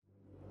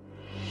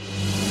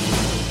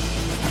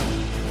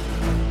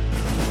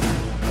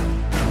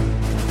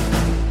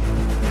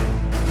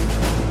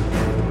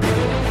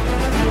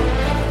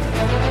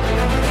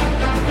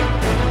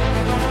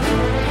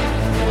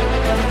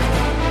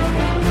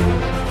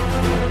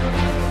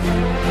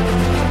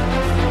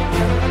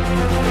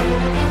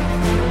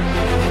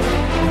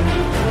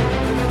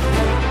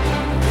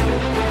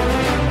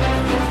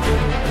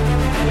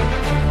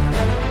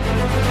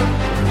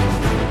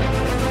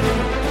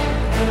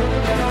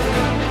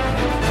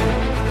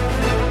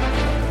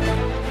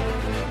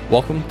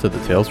Welcome to the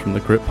Tales from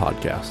the Crypt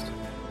podcast.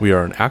 We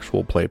are an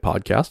actual play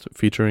podcast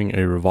featuring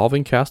a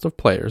revolving cast of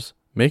players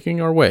making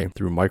our way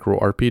through micro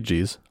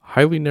RPGs,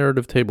 highly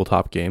narrative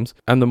tabletop games,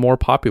 and the more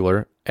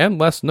popular and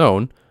less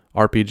known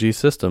RPG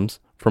systems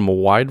from a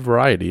wide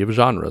variety of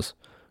genres.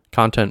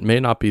 Content may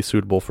not be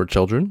suitable for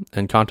children,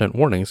 and content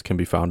warnings can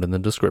be found in the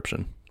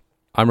description.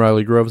 I'm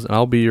Riley Groves, and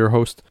I'll be your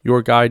host,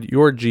 your guide,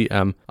 your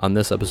GM on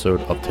this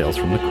episode of Tales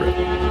from the Crypt.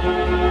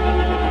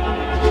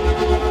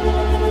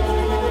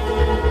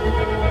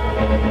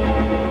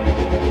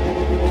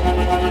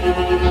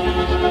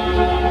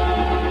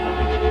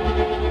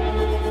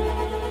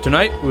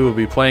 Tonight, we will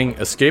be playing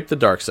Escape the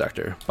Dark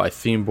Sector by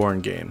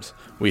Themeborn Games.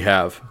 We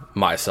have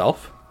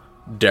myself,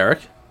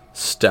 Derek,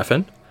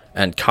 Stefan,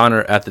 and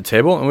Connor at the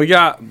table, and we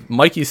got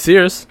Mikey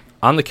Sears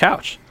on the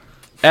couch,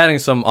 adding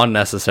some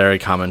unnecessary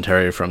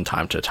commentary from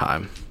time to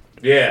time.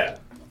 Yeah.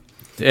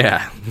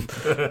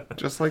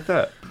 Just like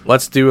that.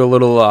 Let's do a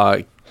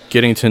little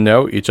getting to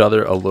know each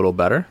other a little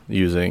better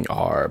using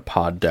our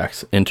Pod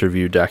Decks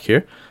interview deck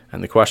here.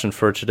 And the question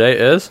for today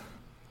is,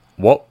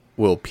 what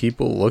will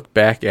people look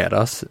back at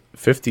us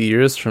 50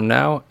 years from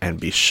now and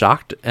be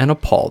shocked and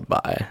appalled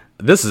by?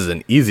 This is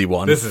an easy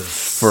one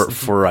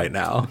for right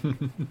now.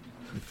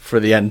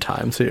 For the end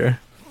times here.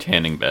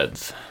 Tanning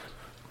beds.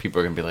 People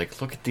are going to be like,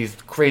 look at these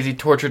crazy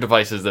torture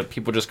devices that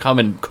people just come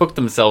and cook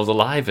themselves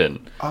alive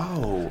in.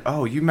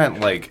 Oh, you meant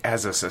like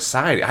as a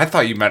society. I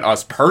thought you meant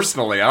us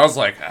personally. I was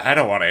like, I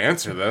don't want to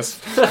answer this.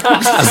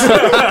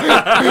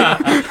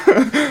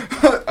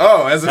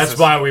 That's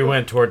why we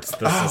went towards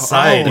the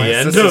society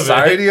end the of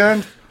society it.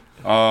 end?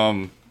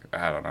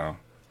 I don't know.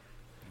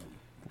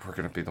 We're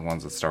going to be the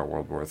ones that start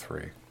World War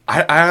III.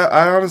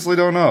 I honestly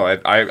don't know.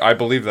 I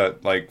believe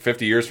that like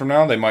 50 years from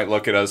now, they might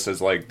look at us as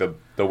like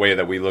the way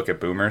that we look at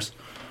boomers.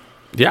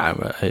 Yeah,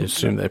 I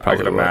assume they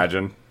probably I could would.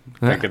 imagine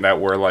thinking that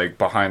we're like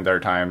behind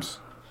their times.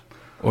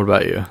 What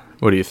about you?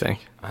 What do you think?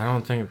 I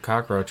don't think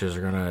cockroaches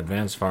are going to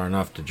advance far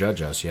enough to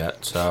judge us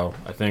yet, so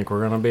I think we're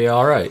going to be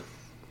all right.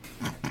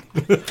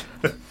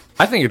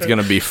 I think it's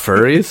going to be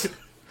furries.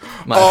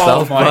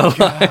 Myself, oh my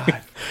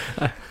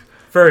God.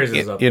 Furries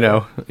is up you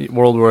know,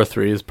 World War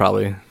III is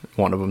probably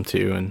one of them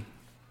too. And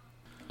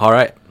all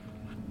right,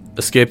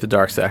 Escape the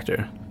Dark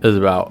Sector is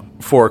about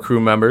 4 crew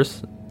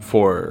members,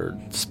 4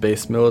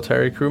 space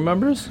military crew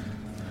members.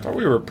 I thought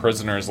we were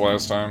prisoners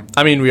last time.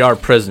 I mean, we are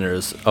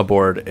prisoners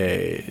aboard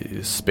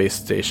a space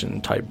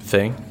station type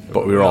thing,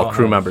 but we were all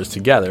crew members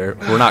together.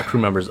 We're not crew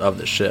members of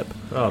the ship.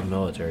 Oh,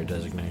 military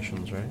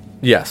designations, right?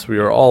 Yes, we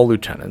are all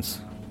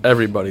lieutenants.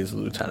 Everybody's a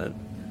lieutenant.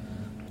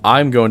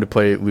 I'm going to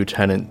play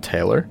Lieutenant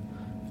Taylor.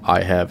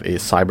 I have a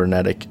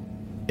cybernetic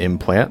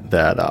implant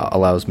that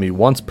allows me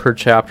once per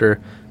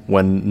chapter,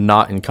 when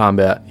not in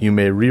combat, you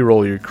may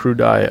re-roll your crew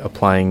die,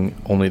 applying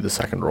only the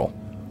second roll.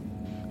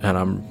 And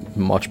I'm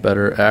much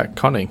better at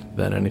cunning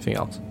than anything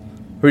else.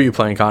 Who are you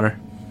playing, Connor?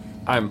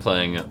 I'm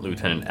playing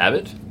Lieutenant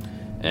Abbott,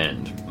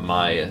 and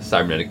my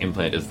cybernetic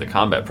implant is the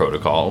combat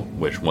protocol,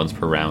 which once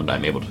per round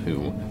I'm able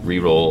to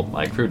re-roll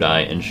my crew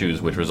die and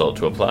choose which result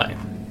to apply.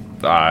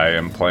 I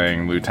am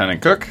playing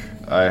Lieutenant Cook.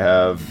 I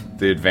have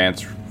the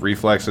advanced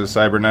reflexes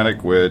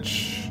cybernetic,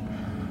 which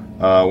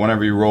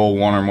whenever you roll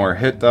 1 or more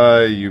hit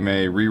die, you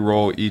may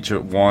re-roll each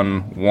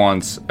one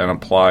once and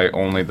apply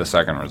only the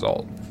second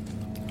result.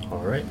 All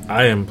right.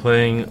 I am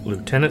playing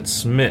Lieutenant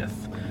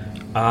Smith.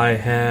 I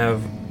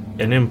have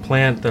an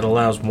implant that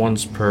allows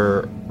once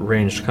per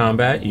ranged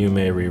combat, you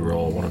may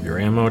re-roll one of your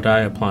ammo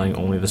die, applying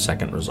only the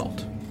second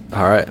result.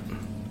 All right.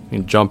 We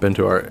can jump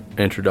into our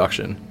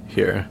introduction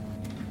here.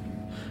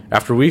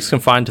 After weeks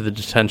confined to the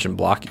detention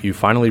block, you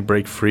finally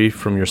break free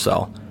from your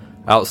cell.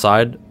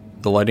 Outside,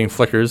 the lighting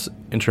flickers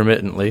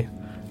intermittently,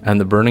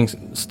 and the burning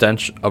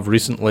stench of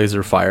recent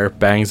laser fire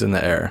bangs in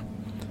the air.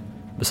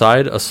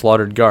 Beside a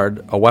slaughtered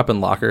guard, a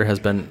weapon locker has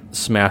been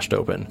smashed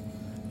open.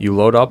 You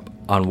load up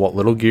on what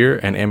little gear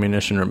and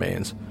ammunition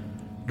remains.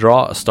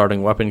 Draw a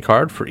starting weapon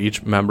card for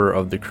each member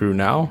of the crew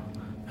now,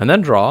 and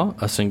then draw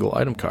a single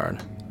item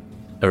card.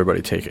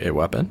 Everybody take a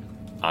weapon.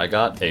 I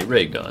got a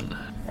ray gun.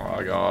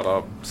 I got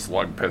a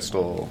slug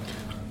pistol.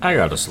 I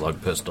got a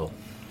slug pistol.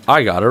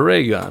 I got a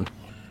ray gun.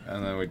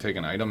 And then we take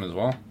an item as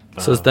well.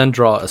 It says then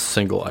draw a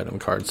single item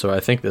card, so I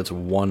think that's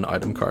 1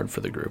 item card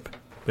for the group.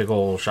 Big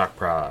ol' shock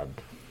prod.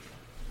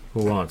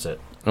 Who wants it?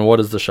 And what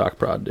does the shock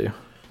prod do?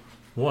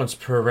 Once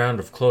per round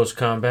of close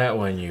combat,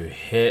 when you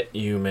hit,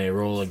 you may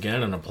roll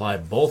again and apply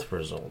both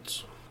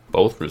results.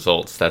 Both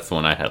results. That's the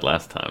one I had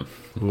last time.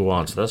 Who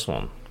wants this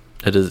one?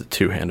 It is a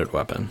 2-handed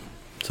weapon,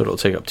 so it'll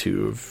take up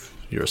 2 of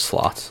your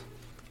slots.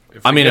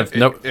 If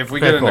we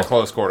get into cool.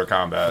 close quarter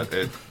combat,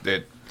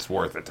 it's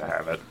worth it to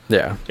have it.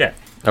 Yeah. Yeah.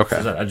 Okay.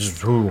 I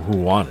just who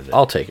wanted it?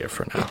 I'll take it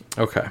for now.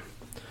 Okay.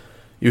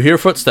 You hear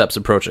footsteps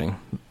approaching.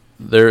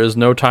 There is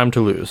no time to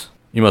lose.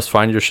 You must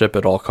find your ship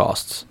at all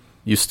costs.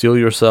 You steel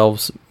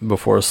yourselves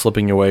before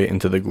slipping away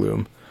into the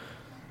gloom.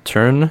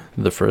 Turn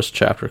the first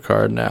chapter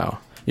card now.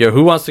 Yo,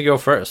 who wants to go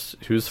first?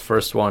 Who's the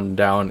first one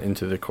down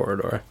into the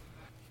corridor?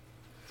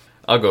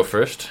 I'll go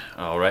first.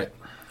 All right.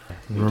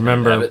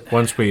 Remember,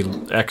 once we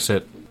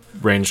exit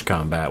ranged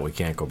combat. We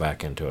can't go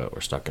back into it.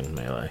 We're stuck in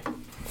melee.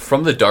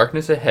 From the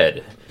darkness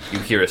ahead, you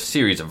hear a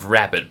series of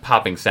rapid,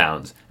 popping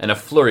sounds, and a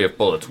flurry of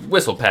bullets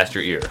whistle past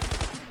your ear.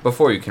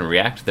 Before you can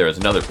react, there is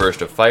another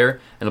burst of fire,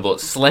 and a bullet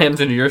slams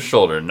into your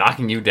shoulder,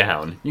 knocking you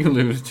down. You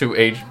lose 2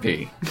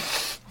 HP.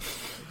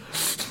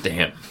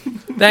 Damn.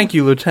 Thank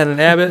you, Lieutenant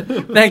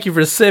Abbott. Thank you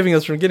for saving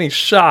us from getting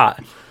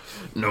shot.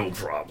 No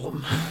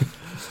problem.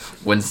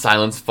 When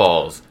silence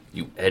falls,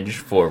 you edge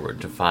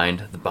forward to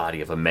find the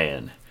body of a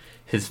man,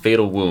 his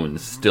fatal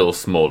wounds still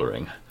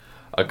smoldering.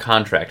 A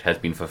contract has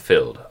been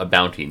fulfilled, a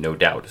bounty, no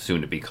doubt,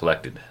 soon to be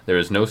collected. There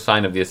is no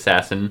sign of the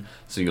assassin,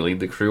 so you lead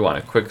the crew on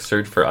a quick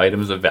search for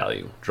items of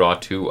value. Draw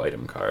 2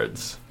 item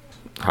cards.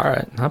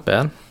 Alright, not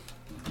bad.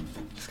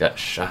 Just got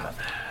shot.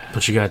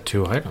 But you got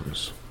 2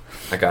 items.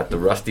 I got the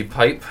rusty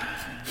pipe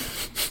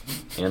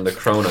and the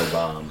chrono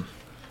bomb.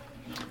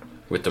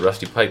 With the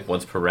rusty pipe,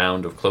 once per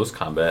round of close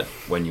combat,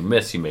 when you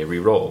miss, you may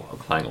re-roll,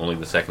 applying only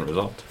the second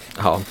result.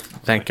 Oh,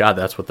 thank God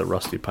that's what the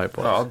rusty pipe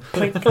was.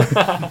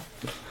 Oh,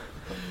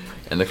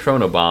 And the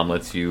chrono bomb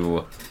lets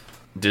you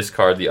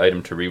discard the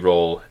item to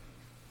re-roll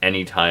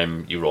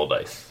anytime you roll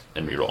dice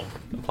and re-roll,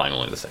 applying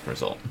only the second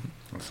result.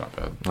 that's not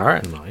bad.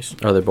 Alright. Nice.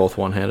 Are they both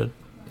one-handed?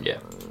 Yeah.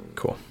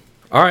 Cool.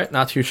 Alright,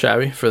 not too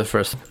shabby for the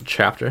first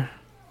chapter.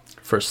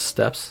 First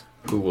steps.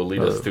 Who will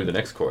lead us through the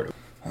next corridor?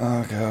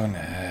 I'll go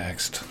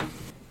next.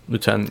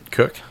 Lieutenant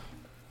Cook.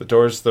 The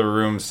doors to the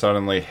room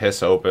suddenly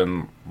hiss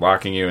open,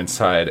 locking you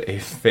inside. A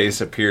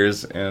face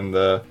appears in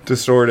the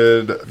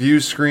distorted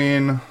view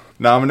screen.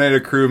 Nominate a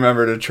crew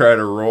member to try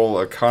to roll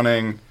a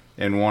cunning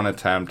in 1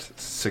 attempt.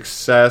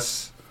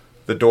 Success.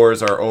 The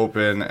doors are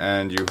open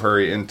and you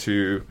hurry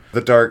into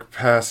the dark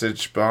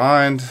passage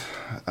behind.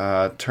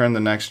 Turn the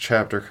next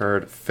chapter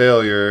card.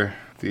 Failure.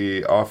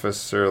 The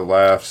officer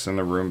laughs and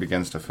the room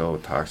begins to fill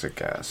with toxic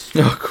gas.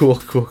 Oh,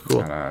 cool.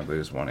 And I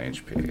lose 1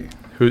 HP.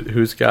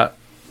 Who's got...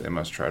 They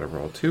must try to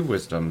roll 2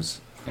 wisdoms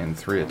in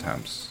 3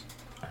 attempts.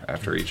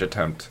 After each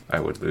attempt, I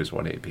would lose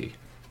 1 AP.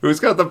 Who's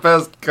got the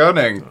best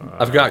cunning?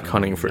 I've got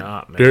cunning for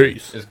not me.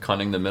 days. Is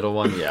cunning the middle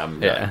one? Yeah,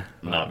 I'm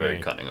not very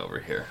me. cunning over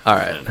here.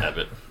 Alright. And have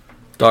it.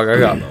 Dog,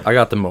 I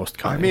got the most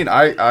cunning. I mean,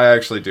 I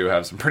actually do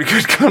have some pretty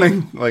good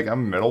cunning. Like,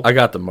 I'm middle. I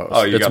got the most.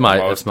 Oh, you it's got my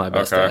the most? it's my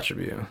best Okay.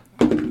 attribute.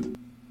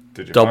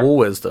 Did you Double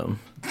wisdom.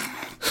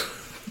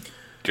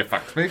 You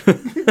fucked me?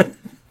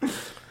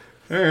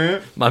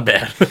 Alright. My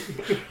bad.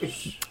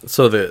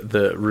 So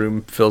the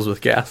room fills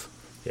with gas.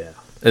 Yeah.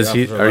 Is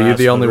he? After Are you last,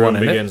 the only room one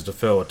in it? begins to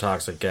fill with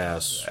toxic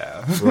gas.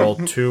 Yeah. Roll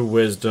 2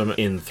 wisdom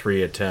in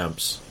 3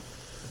 attempts.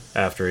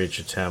 After each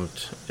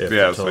attempt, if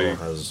Yeah, the so total you-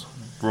 has...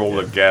 Roll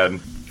again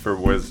for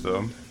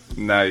wisdom.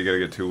 Now you gotta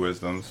get 2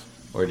 wisdoms.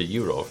 Or do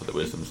you roll for the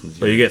wisdom? Since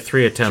Well, you get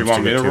 3 attempts want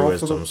to me get to 2 roll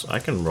for the- wisdoms. I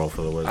can roll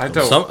for the wisdom. I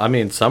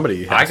don't-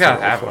 Somebody. I Has gotta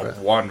to roll have for a it.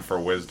 1 for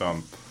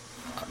wisdom.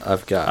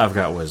 I've got. I've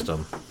got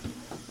wisdom.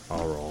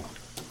 I'll roll.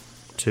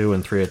 2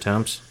 in 3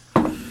 attempts.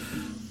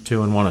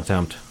 2 in 1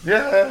 attempt.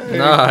 Yeah. Nice.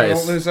 I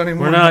don't lose any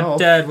more We're not health.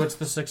 dead. What's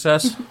the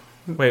success?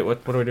 Wait,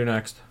 what do we do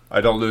next? I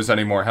don't lose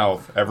any more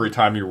health. Every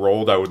time you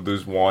rolled, I would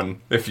lose 1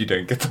 if you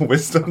didn't get the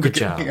wisdom. Good to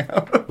get me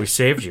job. out. We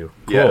saved you.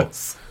 Cool.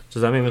 Yes.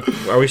 Does that mean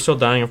are we still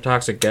dying of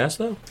toxic gas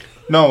though?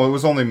 No, it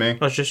was only me.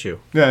 Oh, it's just you.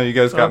 Yeah, you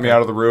guys got me Okay.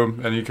 out of the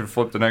room, and you can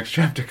flip the next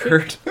chapter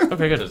card.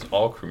 Okay, good. Does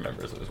all crew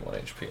members lose 1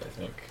 HP, I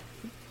think.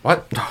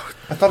 What?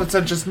 I thought it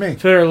said just me.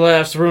 Fair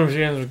laughs. The room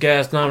begins with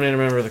gas. Nominate a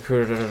member of the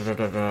crew.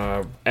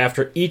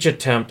 After each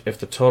attempt, if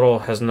the total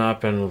has not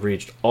been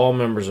reached, all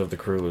members of the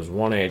crew lose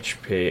 1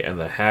 HP, and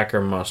the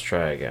hacker must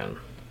try again.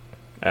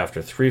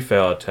 After 3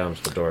 failed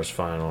attempts, the door is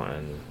final,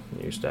 and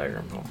you stagger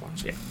them home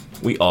once. Yeah.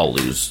 We all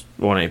lose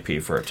 1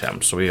 AP for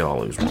attempts, so we all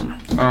lose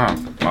 1.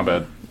 My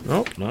bad.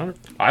 Nope, not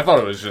I thought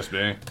it was just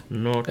me.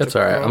 not It's a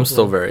all right. I'm problem.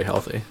 still very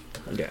healthy.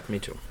 Yeah, me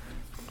too.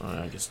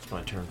 I guess it's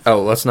my turn.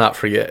 Oh, let's not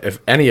forget. If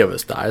any of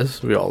us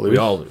dies, we all lose. We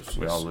all lose.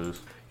 We all lose.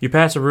 You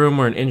pass a room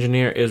where an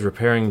engineer is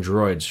repairing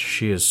droids.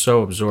 She is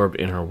so absorbed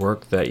in her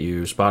work that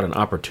you spot an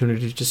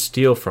opportunity to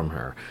steal from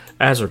her.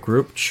 As a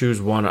group,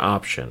 choose one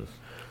option.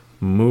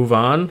 Move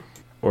on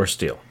or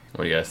steal.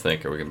 What do you guys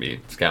think? Are we going to be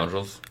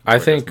scoundrels? I Or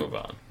just think- move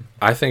on.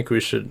 I think we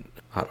should.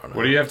 I don't know.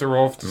 What do you have to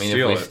roll to I mean,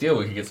 steal if we it? steal,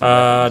 we could get some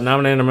weapons.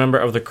 Nominate a member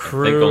of the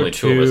crew only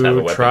 2 of us have a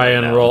to weapon try right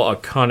and now. roll a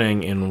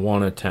cunning in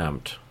 1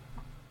 attempt.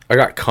 I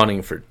got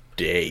cunning for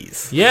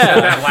days.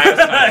 Yeah,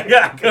 I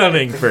got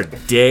cunning for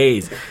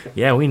days.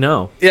 Yeah, we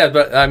know. Yeah,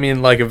 but I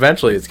mean, like,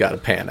 eventually it's got to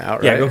pan out,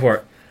 right? Yeah, go for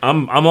it.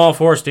 I'm all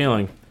for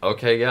stealing.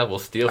 Okay, yeah, we'll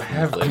steal from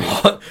this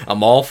lady.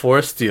 I'm all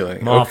for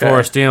stealing. I'm all Okay.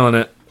 for stealing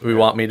it. We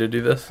want me to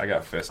do this? I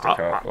got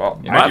fisticuff. Well,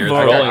 Yeah, I you're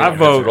vote- rolling. I It's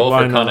vote, roll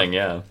why for not? cunning,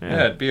 yeah.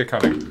 yeah, it'd be a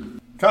cunning.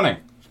 Cunning.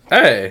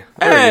 Hey,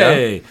 there we go.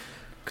 Hey,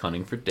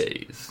 Cunning for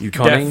days. you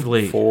Cunning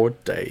definitely, for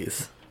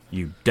days.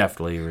 you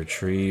definitely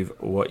retrieve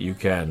what you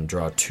can.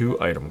 Draw 2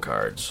 item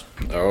cards.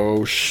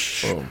 Oh,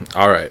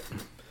 all right.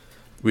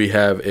 We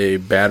have a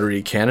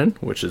battery cannon,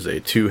 which is a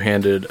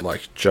 2-handed,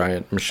 like,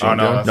 giant machine Oh,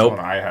 no, gun. that's Nope. the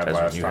one I had That's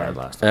what last you time. had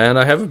last time. And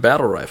I have a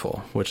battle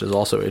rifle, which is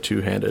also a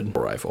 2-handed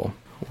rifle,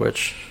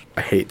 which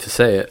I hate to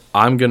say it.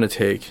 I'm going to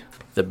take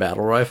the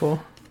battle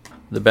rifle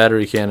The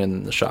battery cannon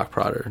and the shock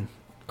prod are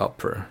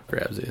up for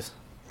grabsies.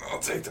 I'll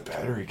take the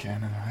battery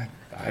cannon.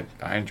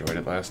 I enjoyed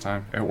it last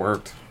time. It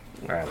worked.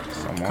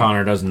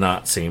 Connor does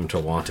not seem to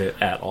want it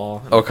at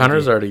all. Oh,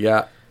 Connor's already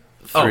got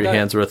 3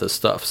 hands worth of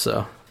stuff,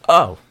 so.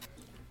 Oh.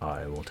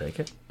 I will take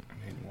it.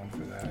 I need one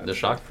for that. The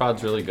shock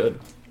prod's really good.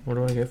 What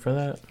do I get for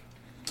that?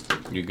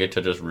 You get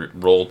to just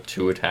roll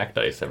 2 attack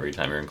dice every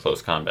time you're in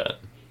close combat.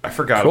 I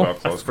forgot Cool. about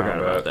close combat.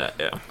 about that,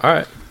 yeah. All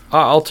right.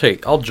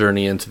 I'll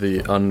journey into the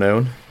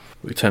unknown.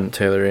 Lieutenant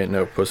Taylor ain't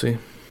no pussy.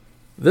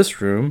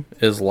 This room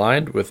is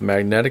lined with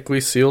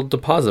magnetically sealed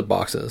deposit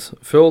boxes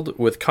filled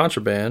with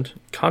contraband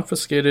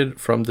confiscated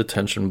from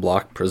detention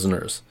block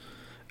prisoners.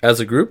 As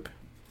a group,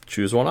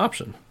 choose one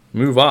option.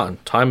 Move on.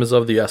 Time is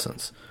of the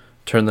essence.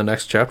 Turn the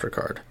next chapter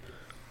card.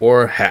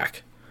 Or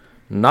hack.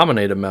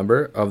 Nominate a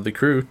member of the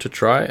crew to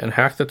try and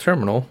hack the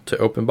terminal to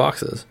open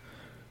boxes.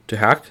 To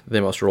hack, they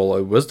must roll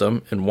a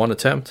wisdom in 1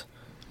 attempt,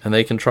 and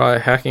they can try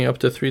hacking up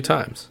to 3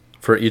 times.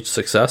 For each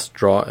success,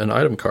 draw an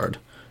item card.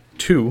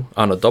 2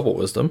 on a double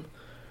wisdom.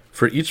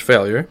 For each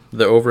failure,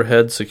 the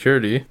overhead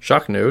security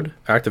shock node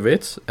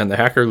activates, and the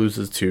hacker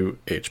loses 2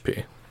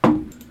 HP.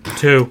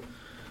 2.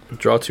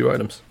 Draw 2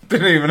 items.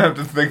 Didn't even have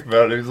to think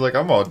about it. He's like,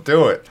 I'm gonna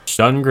do it.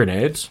 Stun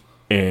grenades.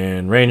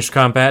 In ranged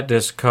combat,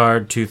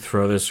 discard to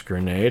throw this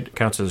grenade.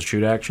 Counts as a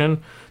shoot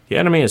action. The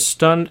enemy is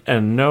stunned,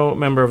 and no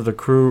member of the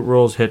crew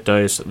rolls hit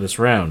dice this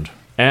round.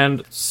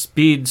 And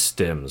speed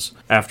stims.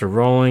 After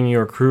rolling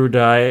your crew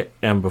die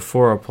and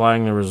before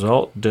applying the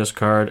result,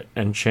 discard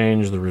and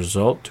change the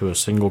result to a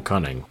single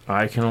cunning.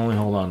 I can only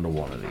hold on to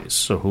one of these,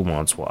 so who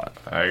wants what?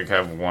 I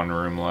have 1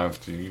 room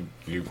left. You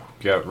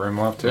got room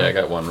left too? Yeah, I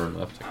got 1 room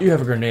left. You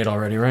have a grenade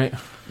already, right?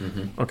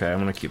 Mm-hmm. Okay, I'm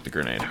going to keep the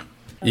grenade.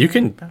 You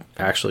can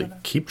actually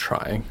keep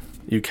trying.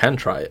 You can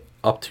try it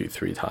up to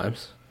 3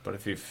 times. But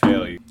if you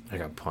fail, you... I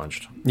got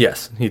punched.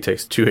 Yes, he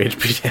takes 2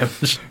 HP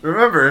damage.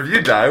 Remember, if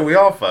you die, we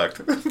all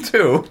fucked.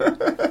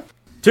 2.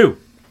 2.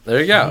 There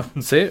you go.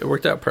 See, it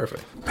worked out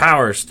perfect.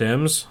 Power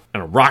stims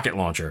and a rocket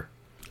launcher.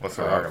 What's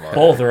the rocket launcher?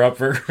 Both are up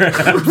for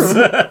grabs.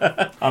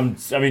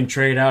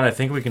 Trade out. I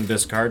think we can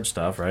discard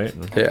stuff, right?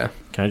 Yeah.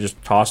 Can I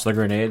just toss the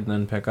grenade and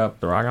then pick up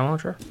the rocket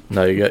launcher?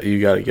 No, you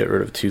got to get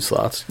rid of 2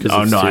 slots.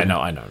 Oh, no, I know.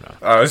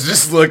 I was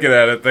just looking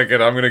at it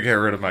thinking, I'm going to get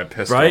rid of my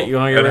pistol. Right? You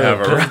want to get rid of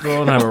a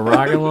pistol and have a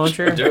rocket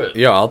launcher? Do it.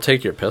 Yeah, I'll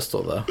take your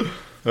pistol, though.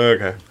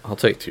 Okay. I'll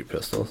take 2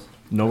 pistols.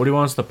 Nobody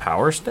wants the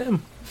power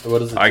stem? What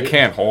does it I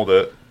can't hold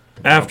it.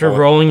 After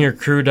rolling your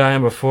crew die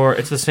and before,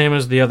 it's the same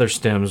as the other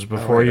stems.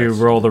 Before you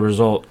roll the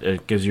result,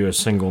 it gives you a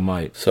single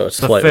might. So it's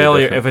the slightly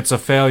failure. different. If it's a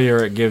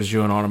failure, it gives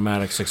you an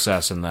automatic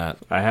success in that.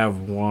 I have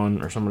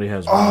 1, or somebody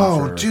has 1.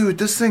 Oh, dude,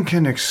 this thing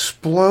can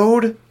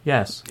explode?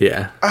 Yes.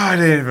 Yeah. Oh, I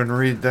didn't even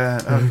read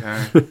that.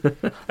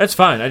 Okay. That's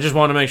fine. I just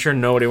want to make sure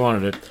nobody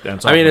wanted it.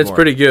 And I mean, it's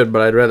pretty good,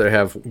 but I'd rather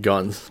have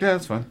guns. Yeah,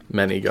 that's fine.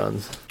 Many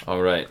guns.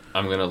 All right,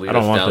 I'm going to lead I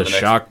don't us want down the the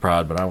next... shock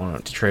prod, but I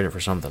want to trade it for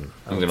something.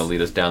 I'm going to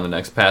lead us down the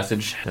next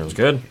passage. It was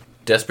good.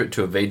 Desperate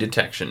to evade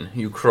detection,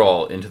 you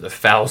crawl into the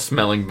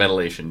foul-smelling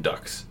ventilation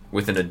ducts.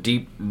 Within a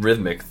deep,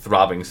 rhythmic,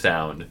 throbbing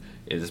sound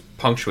is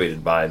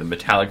punctuated by the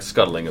metallic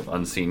scuttling of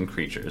unseen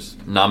creatures.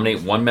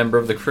 Nominate 1 member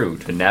of the crew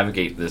to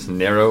navigate this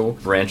narrow,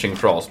 branching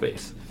crawl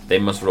space. They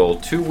must roll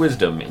 2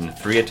 wisdom in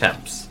 3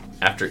 attempts.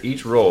 After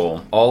each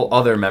roll, all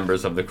other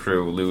members of the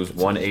crew lose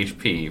 1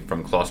 HP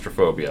from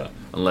claustrophobia,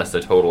 unless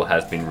the total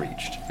has been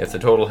reached. If the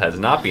total has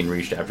not been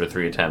reached after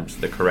 3 attempts,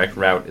 the correct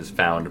route is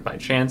found by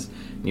chance,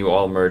 and you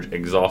all emerge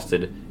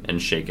exhausted and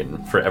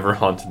shaken, forever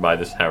haunted by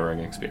this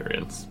harrowing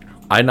experience.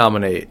 I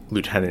nominate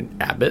Lieutenant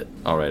Abbott.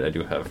 Alright, I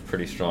do have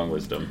pretty strong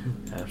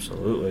wisdom.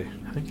 Absolutely.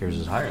 I think yours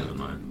is higher than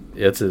mine.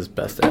 It's his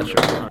best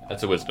attribute.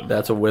 That's a wisdom.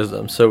 That's a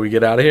wisdom. So we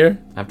get out of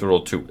here? I have to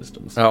roll 2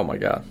 wisdoms. Oh my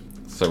god.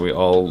 So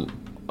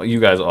you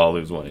guys all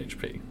lose 1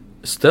 HP.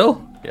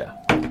 Still? Yeah.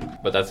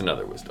 But that's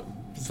another wisdom.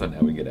 So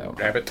now we get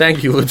out. Abbott.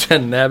 Thank you,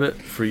 Lieutenant Abbott,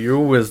 for your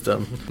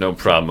wisdom. No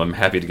problem. I'm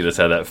happy to get us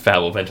out of that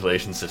foul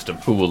ventilation system.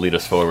 Who will lead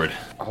us forward?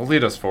 I'll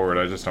lead us forward.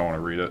 I just don't want to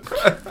read it.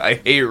 I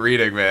hate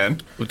reading,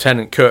 man.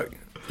 Lieutenant Cook,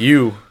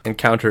 you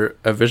encounter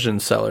a vision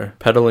seller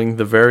peddling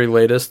the very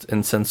latest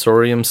in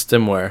sensorium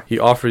stimware. He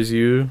offers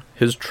you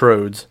his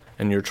trodes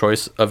and your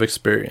choice of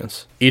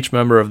experience. Each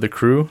member of the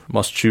crew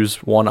must choose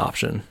one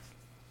option.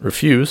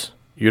 Refuse.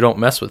 You don't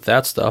mess with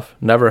that stuff.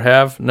 Never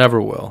have,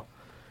 never will.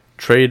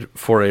 Trade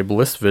for a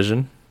bliss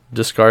vision.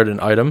 Discard an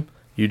item.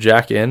 You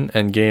jack in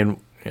and gain...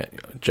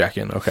 You jack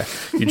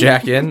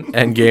in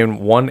and gain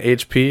 1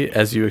 HP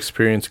as you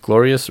experience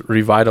glorious,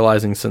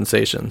 revitalizing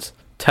sensations.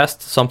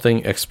 Test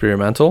something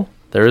experimental.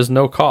 There is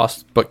no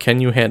cost, but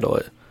can you handle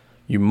it?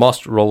 You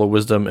must roll a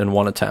wisdom in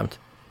 1 attempt.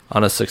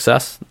 On a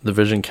success, the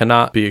vision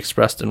cannot be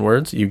expressed in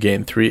words. You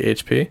gain 3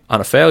 HP. On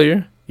a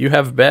failure, you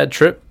have a bad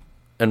trip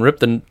and rip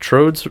the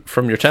trodes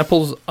from your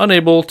temples,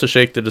 unable to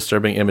shake the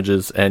disturbing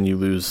images, and you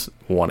lose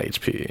 1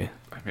 HP.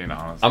 I mean,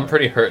 honestly. I'm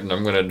pretty hurt, and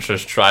I'm going to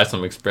just try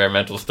some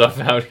experimental stuff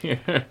out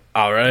here.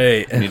 All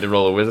right. Need to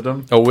roll a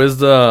wisdom? A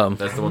wisdom.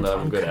 That's the one that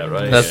I'm good at,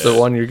 right? That's the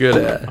one you're good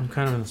at. I'm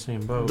kind of in the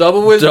same boat.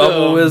 Double wisdom.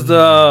 Double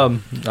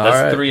wisdom. All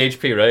That's right. 3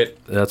 HP, right?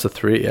 That's a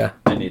 3, yeah.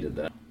 I needed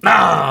that.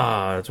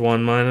 It's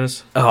 1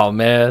 minus. Oh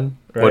man,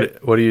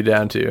 Right. what are you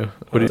down to?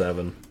 What are you,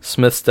 7.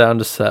 Smith's down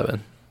to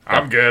 7.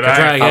 I'm good.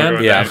 try again?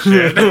 With Yeah. that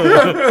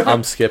shit.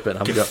 I'm skipping.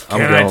 I'm Can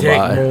I going take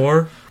by.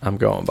 more? I'm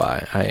going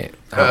by. I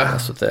don't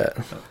mess with that.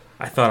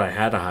 I thought I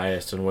had the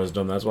highest in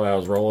wisdom. That's why I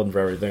was rolling for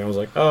everything. I was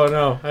like, oh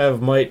no, I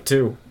have might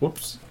too.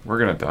 Whoops. We're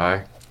gonna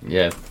die.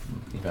 Yeah,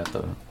 you got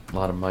a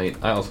lot of might.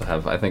 I also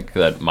have. I think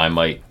that my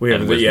might. We have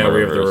and the wisdom are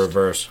we have the reversed.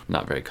 reverse.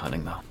 Not very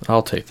cunning though.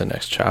 I'll take the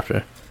next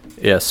chapter.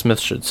 Yeah, Smith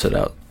should sit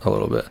out a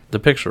little bit. The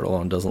picture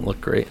alone doesn't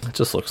look great. It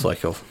just looks like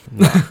he'll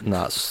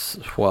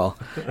well.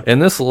 In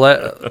this,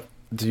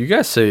 do you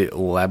guys say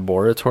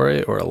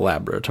laboratory or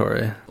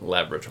laboratory?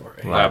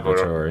 Laboratory.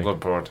 Laboratory.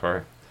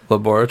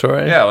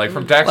 Laboratory? Yeah, like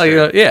from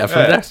Dexter. Like,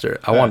 from Dexter.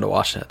 I wanted to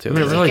watch that too. I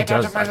mean, it really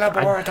does. my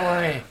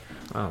laboratory.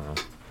 I don't know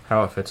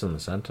how it fits in the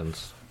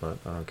sentence, but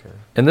I don't care.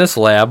 In this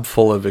lab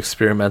full of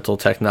experimental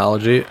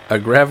technology, a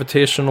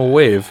gravitational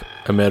wave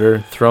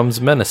emitter thrums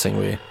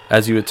menacingly.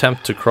 As you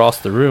attempt to cross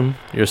the room,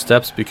 your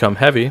steps become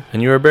heavy,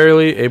 and you are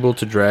barely able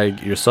to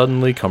drag your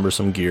suddenly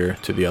cumbersome gear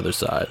to the other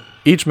side.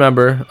 Each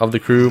member of the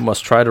crew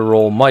must try to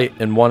roll might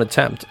in one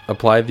attempt.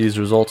 Apply these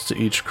results to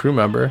each crew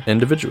member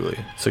individually.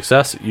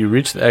 Success, you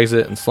reach the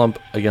exit and slump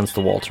against the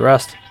wall to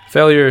rest.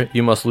 Failure,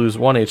 you must lose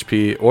 1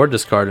 HP or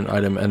discard an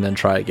item and then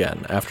try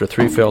again. After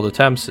 3 failed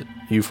attempts,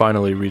 you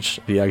finally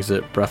reach the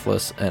exit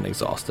breathless and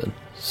exhausted.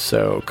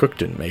 So, Cook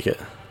didn't make it.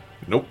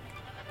 Nope.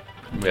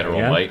 We gotta roll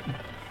Yeah. might.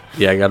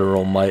 Yeah, I gotta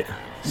roll might.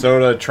 So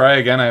to try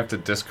again, I have to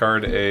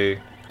discard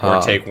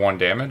or take 1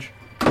 damage.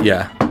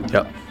 Yeah,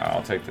 yep.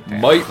 I'll take the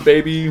damage. Might,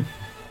 baby.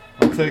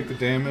 I'll take the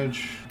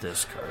damage.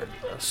 Discard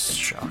the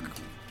shock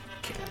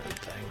cannon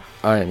thing.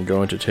 I am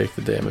going to take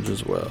the damage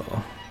as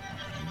well.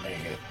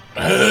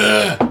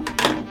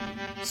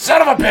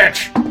 Son of a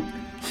bitch!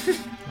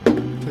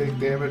 Take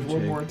damage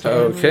one more time.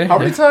 Okay. How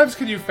many times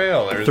can you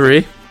fail? There's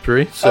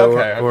 3. So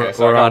Okay, we're,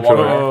 so I we're got on to one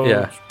it. more.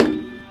 Yeah.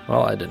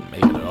 Well, I didn't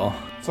make it at all.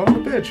 Son of a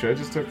bitch, I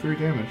just took 3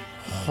 damage.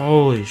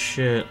 Holy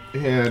shit!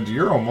 And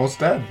you're almost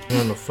dead.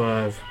 1 to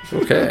 5.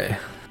 Okay.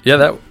 Yeah,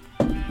 that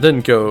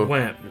didn't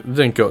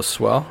go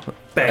swell.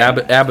 Bam.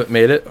 Abbott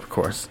made it, of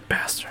course.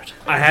 Bastard.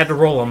 I had to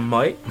roll a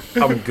might.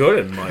 I'm good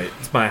at might.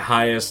 It's my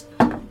highest.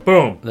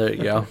 Boom. There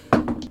you go.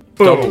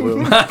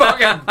 Boom.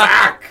 Fucking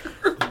back!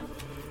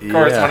 Of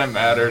course, when it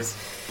matters.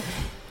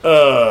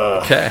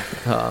 Okay.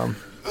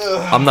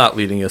 I'm not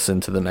leading us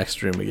into the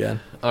next room again.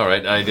 All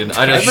right, I didn't.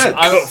 I Since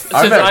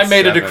bet I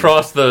made it 7.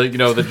 across the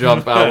the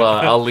jump,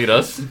 I'll lead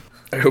us.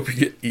 I hope you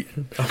get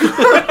eaten.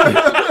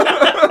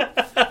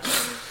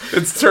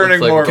 It's turning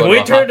It's like more. we're Can going we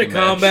a turn to hockey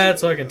match. combat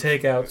so I can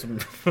take out some?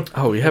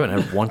 Oh, we haven't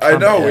had one. I know,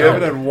 combat we yet.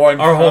 haven't had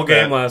one. Our whole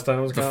combat. game last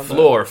time was The combat.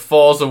 floor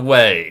falls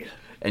away,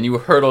 and you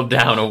hurtle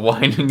down a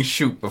winding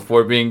chute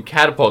before being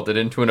catapulted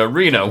into an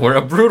arena where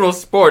a brutal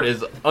sport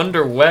is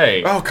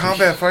underway. Oh,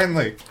 combat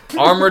finally.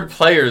 Armored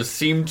players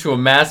seem to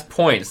amass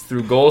points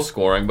through goal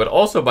scoring, but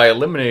also by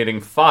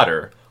eliminating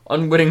fodder,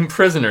 unwitting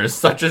prisoners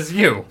such as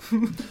you,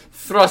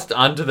 thrust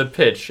onto the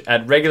pitch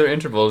at regular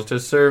intervals to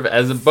serve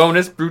as a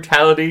bonus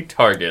brutality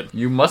target.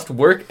 You must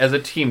work as a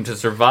team to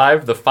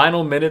survive the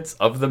final minutes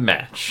of the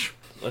match.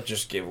 Let's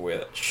just give away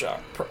that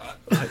shock prod.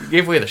 You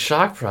gave away the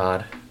shock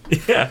prod.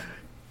 Yeah.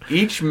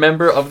 Each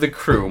member of the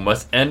crew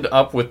must end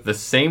up with the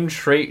same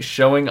trait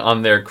showing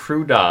on their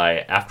crew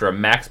die after a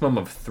maximum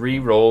of 3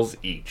 rolls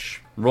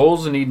each.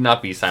 Rolls need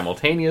not be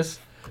simultaneous.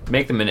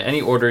 Make them in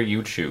any order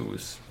you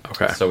choose.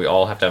 Okay. So we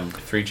all have to have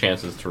 3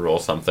 chances to roll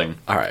something.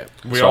 All right.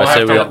 We So all I say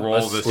have to we all,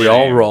 roll this. we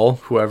all game. roll.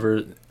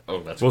 Whoever.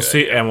 Oh, that's We'll good.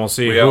 see, and we'll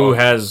see We who all-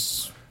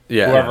 has.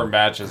 Yeah. Whoever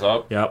matches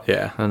up. Yep.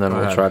 Yeah, and then Go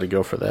we'll ahead. try to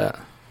go for that.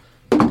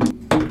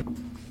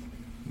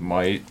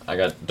 Might. I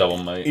got double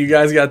might. You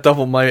guys got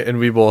double might, and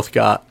we both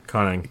got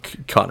Cunning.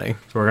 cunning.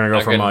 So we're gonna go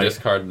I for can might.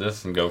 discard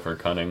this and go for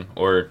cunning,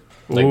 or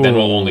then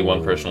will only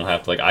one Ooh. person will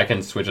have to. I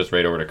can switch us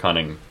right over to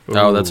cunning,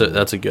 Oh, that's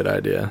a good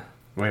idea.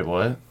 Wait,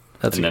 what?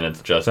 That's and then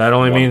it's just So that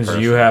only one means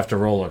person. you have to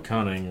roll a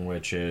cunning,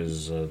 which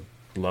is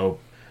low.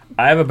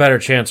 I have a better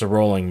chance of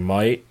rolling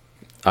might.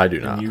 I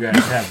do not. You guys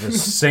have the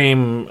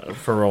same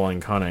for rolling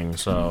cunning,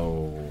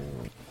 so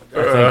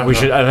I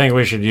think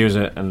we should use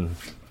it and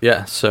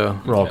Yeah. So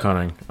roll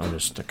cunning. I'm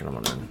just sticking them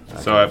in.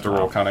 So I have to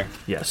roll cunning.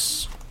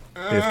 Yes.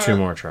 We have 2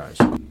 more tries.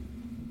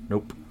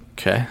 Nope.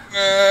 okay.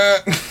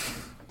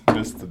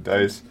 Missed the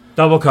dice.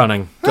 Double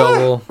cunning.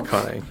 Double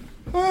cunning.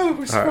 Oh,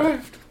 we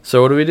survived.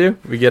 So what do?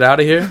 We get out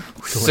of here.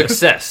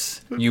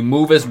 Success. You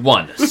move as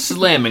one,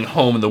 slamming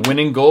home the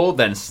winning goal,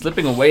 then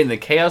slipping away in the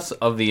chaos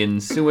of the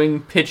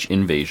ensuing pitch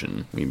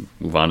invasion. We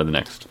move on to the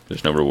next.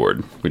 There's no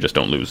reward. We just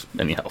don't lose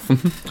any health.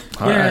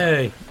 All right.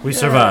 Yay! We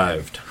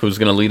survived. Who's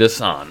gonna lead us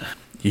on?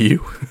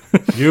 You.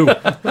 You.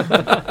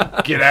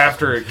 Get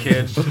after it,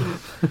 kid.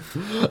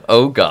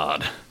 Oh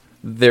God.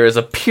 There is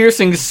a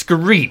piercing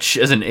screech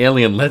as an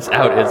alien lets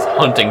out its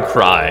hunting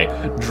cry,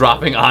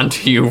 dropping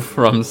onto you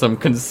from some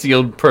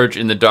concealed perch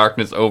in the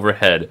darkness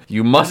overhead.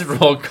 You must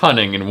roll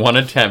cunning in one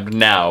attempt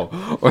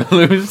now, or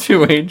lose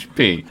 2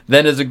 HP.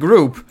 Then as a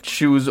group,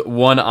 choose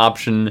one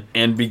option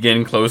and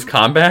begin close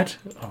combat.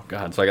 Oh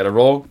god, so I gotta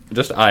roll?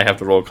 Just I have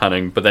to roll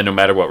cunning, but then no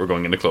matter what, we're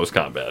going into close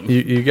combat.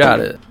 You got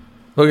it.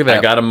 Look at that.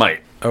 I got a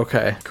might.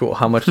 Okay, cool.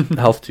 How much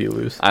health do you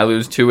lose? I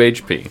lose 2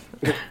 HP.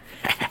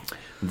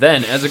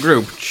 Then, as a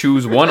group,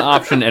 choose one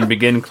option and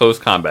begin close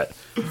combat.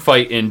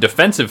 Fight in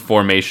defensive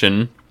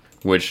formation,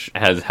 which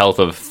has health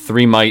of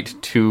 3 might,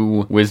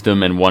 2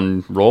 wisdom, and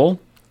 1 roll.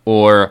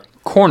 Or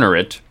corner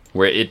it,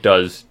 where it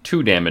does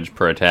 2 damage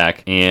per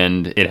attack,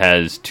 and it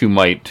has 2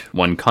 might,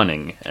 1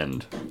 cunning,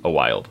 and a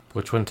wild.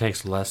 Which one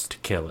takes less to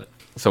kill it?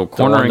 So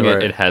cornering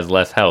it has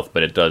less health,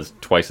 but it does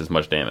twice as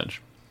much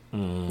damage.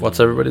 What's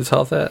everybody's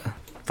health at?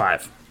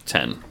 5.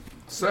 10.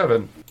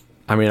 7.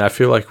 I mean, I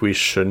feel like we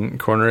shouldn't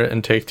corner it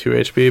and take 2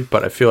 HP,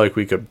 but I feel like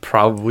we could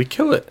probably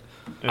kill it.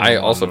 I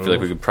also feel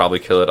like we could probably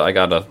kill it. I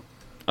got a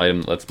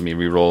item that lets me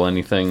reroll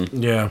anything.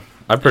 Yeah.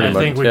 I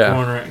think we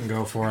corner it and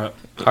go for it.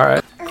 All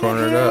right,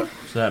 corner it up.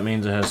 So that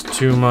means it has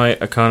 2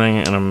 might, a cunning,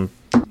 and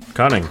a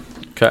cunning.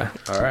 Okay,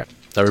 all right.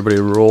 Everybody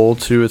roll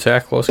to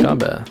attack close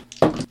combat.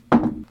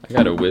 I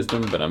got a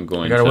wisdom, but I'm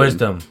going a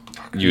wisdom.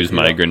 Use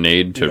my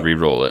grenade to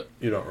reroll it.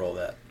 You don't roll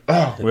that.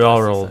 Oh, We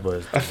all rolled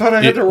wisdom. I thought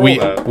I had to roll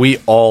that. We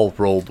all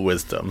rolled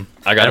wisdom.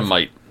 I got a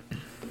might.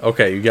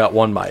 Okay, you got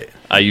 1 might.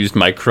 I used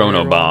my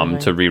chrono bomb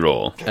to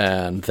reroll.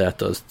 And that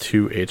does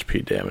 2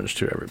 HP damage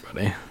to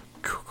everybody.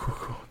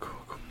 Cool.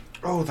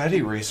 Oh, that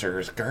eraser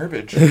is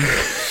garbage.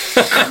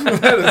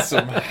 That is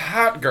some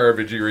hot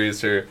garbage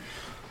eraser.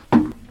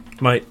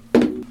 Might. Oh,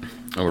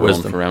 we're rolling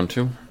Wisdom. for round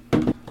 2?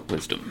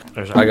 Wisdom.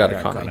 I got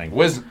a cunning.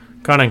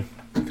 Cunning.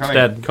 Cunning.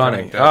 Dead.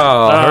 Cunning. Dead.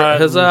 Oh,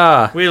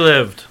 huzzah! We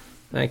lived.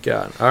 Thank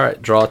God. All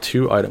right, draw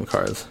 2 item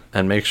cards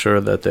and make sure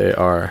that they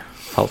are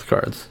health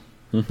cards.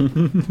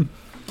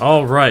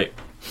 All right.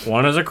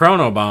 One is a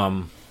chrono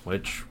bomb,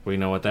 which we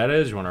know what that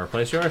is. You want to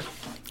replace yours?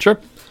 Sure.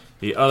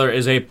 The other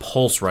is a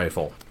pulse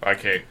rifle.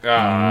 Okay.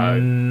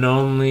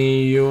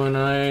 Only you and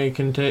I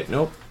can take.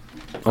 Nope.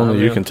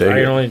 Only you can take I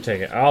it. can only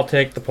take it. I'll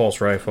take the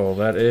pulse rifle.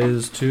 That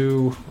is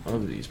 2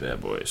 of these bad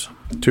boys.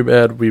 Too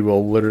bad we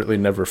will literally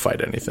never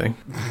fight anything.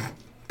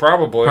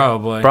 Probably.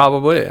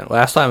 Probably.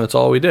 Last time it's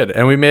all we did,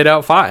 and we made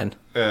out fine.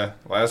 Yeah.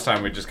 Last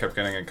time we just kept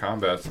getting in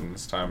combats, and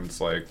this time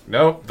it's like,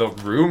 nope, the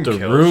room The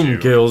kills room you.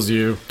 kills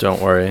you.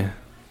 Don't worry.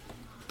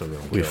 The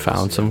room We kills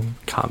found you. some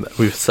combat.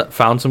 We've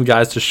found some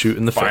guys to shoot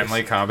in the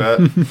Finally face. combat.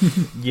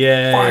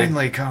 Yeah.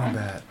 Finally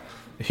combat.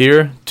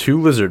 Here,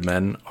 2 lizard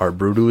men are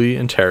brutally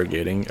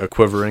interrogating a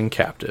quivering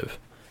captive.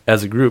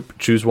 As a group,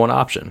 choose one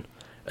option.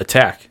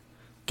 Attack.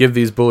 Give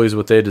these bullies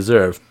what they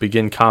deserve.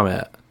 Begin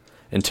combat.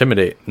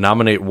 Intimidate.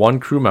 Nominate 1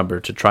 crew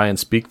member to try and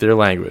speak their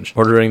language,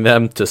 ordering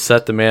them to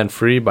set the man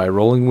free by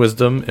rolling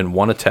wisdom in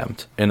 1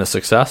 attempt. In a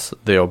success,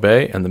 they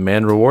obey and the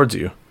man rewards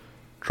you.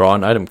 Draw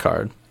an item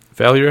card.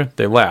 Failure,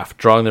 they laugh,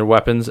 drawing their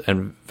weapons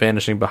and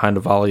vanishing behind a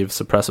volley of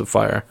suppressive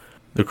fire.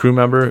 The crew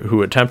member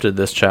who attempted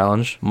this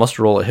challenge must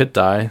roll a hit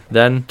die,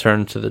 then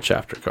turn to the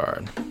chapter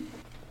card.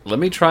 Let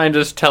me try and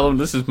just tell him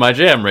this is my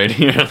jam right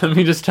here. Let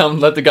me just tell him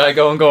let the guy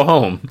go and go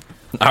home.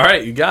 All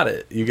right, you got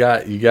it. You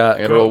got. I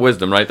gotta roll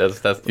wisdom, right?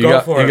 That's You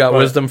got but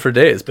wisdom for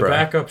days, The bro.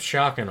 backup's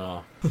shock and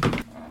awe.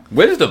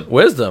 wisdom.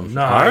 Wisdom.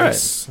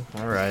 Nice.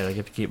 All right, I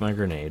get to keep my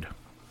grenade.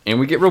 And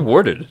we get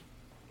rewarded.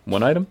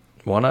 1 item.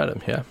 All right. 1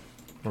 item, yeah.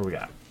 What do we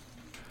got?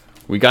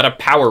 We got a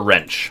power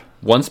wrench.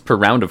 Once per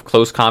round of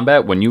close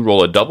combat, when you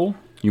roll a double,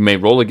 you may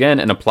roll again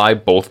and apply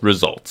both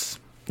results.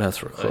 That's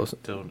for close.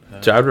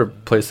 I'd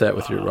replace that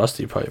with your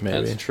rusty pipe,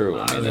 maybe. That's true.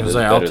 I mean, I was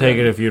like, I'll take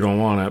it if you don't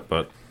want it,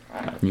 but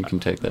You can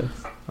take this.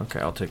 okay,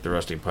 I'll take the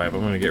rusty pipe.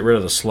 I'm going to get rid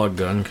of the slug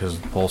gun because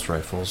the pulse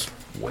rifle's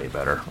way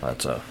better.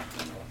 That's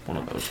one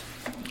of those.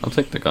 I'll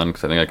take the gun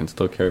because I think I can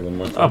still carry 1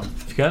 more. Oh,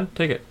 if you can,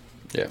 take it.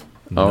 Yeah.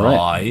 All right.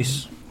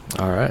 Nice.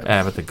 All right. I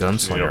have it, the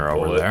gunslinger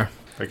over bullet. there.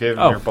 I gave him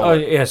Oh, your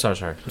bullet. yeah,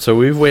 sorry. So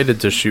we've waited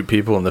to shoot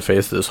people in the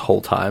face this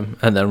whole time,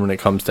 and then when it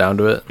comes down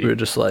to it, we were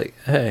just like,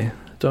 "Hey,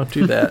 don't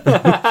do that."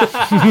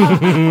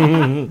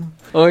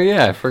 Oh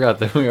yeah, I forgot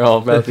that we were all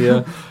about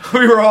the.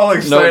 We were all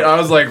excited. No. I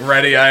was like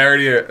ready. I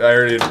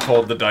already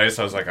pulled the dice.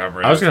 I was like, I'm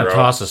ready. I was going to throw.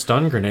 toss a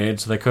stun grenade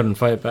so they couldn't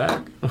fight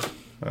back.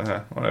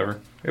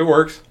 Whatever. It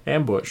works.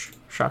 Ambush.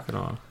 Shock and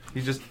awe.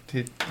 He just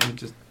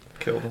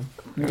killed him.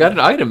 We got an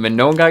item and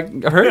no one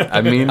got hurt. I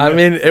mean,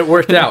 it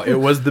worked out. It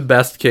was the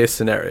best case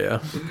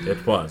scenario.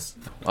 It was.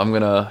 I'm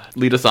gonna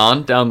lead us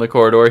on down the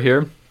corridor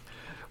here,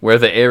 where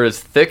the air is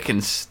thick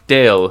and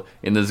stale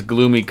in this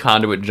gloomy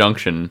conduit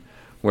junction,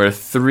 where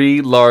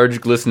 3 large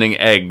glistening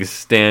eggs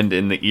stand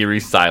in the eerie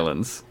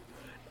silence.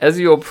 As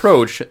you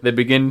approach, they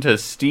begin to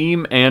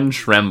steam and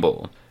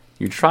tremble.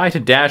 You try to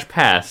dash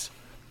past,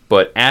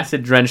 but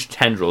acid-drenched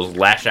tendrils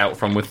lash out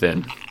from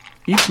within.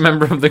 Each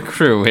member of the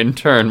crew, in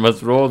turn,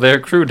 must roll their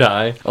crew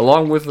die,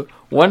 along with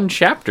 1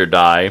 chapter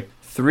die,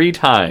 3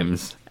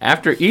 times.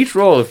 After each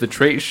roll, if the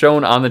trait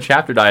shown on the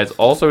chapter die is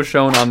also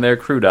shown on their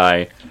crew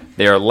die,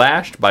 they are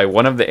lashed by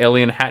one of the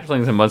alien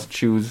hatchlings and must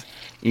choose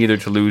either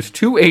to lose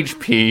 2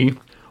 HP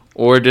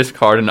or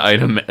discard an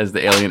item as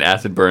the alien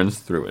acid burns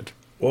through it.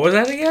 What was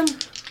that again?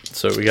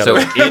 So we got. So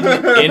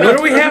What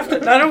do we have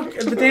to? I don't.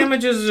 The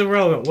damage is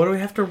irrelevant. What do we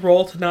have to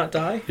roll to not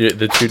die?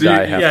 the 2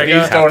 die have to.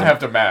 These don't have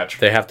to match.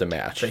 They have to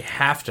match. They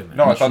have to. Match.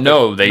 No, I thought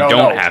No, they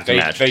don't have to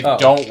match. They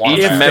don't want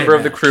Each to match. member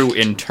of the crew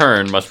in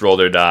turn must roll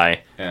their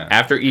die. Yeah.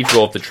 After each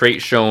roll, if the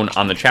trait shown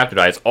on the chapter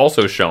die is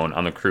also shown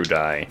on the crew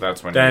die,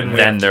 That's when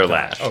then they're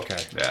lashed. Okay.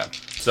 Yeah.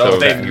 So if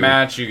they you-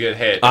 match, you get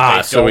hit. If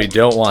they So we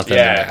don't want them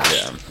Yeah. to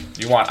match.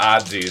 Yeah. You want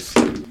oddsies.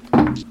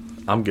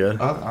 I'm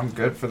good. I'm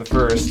good for the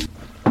first.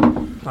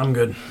 I'm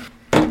good.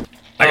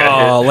 I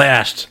got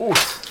lashed.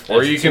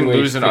 Or you can 2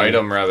 lose an HP.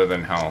 item rather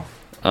than health.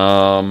 hit.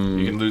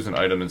 You can lose an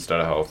item instead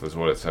of health, is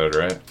what it said,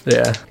 right?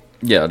 Yeah.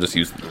 Yeah, I'll just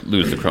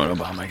lose the chrono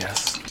bomb, I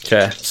guess.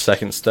 Okay.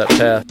 Second step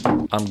path.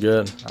 I'm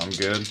good. I'm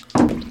good.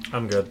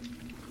 I'm good.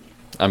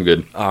 I'm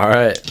good. All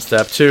right.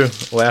 Step 2.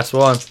 Last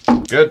one.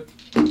 Good.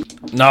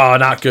 No,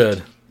 not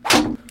good.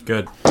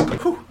 Good.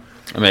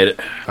 I made it.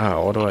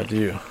 Oh, what do I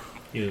do?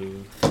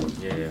 You.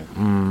 Yeah.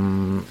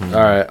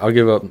 All right. I'll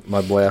give up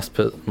my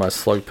my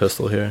slug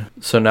pistol here.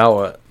 So now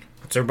what?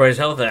 What's everybody's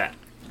health at?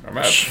 I'm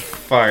at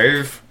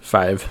 5.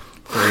 5.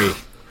 3.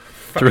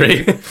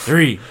 3.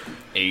 3.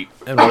 8.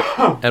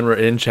 and we're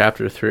in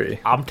chapter 3.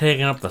 I'm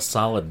taking up the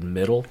solid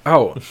middle.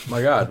 Oh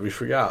my God, we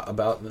forgot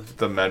about the.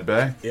 The med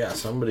bay. Yeah,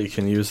 somebody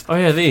can use. Oh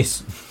yeah,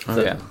 these.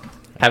 Yeah.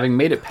 Having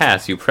made it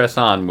past, you press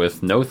on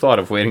with no thought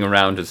of waiting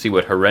around to see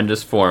what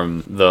horrendous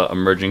form the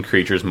emerging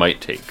creatures might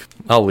take.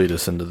 I'll lead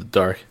us into the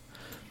dark.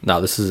 Now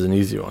this is an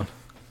easy one.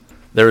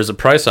 There is a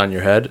price on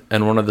your head,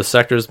 and one of the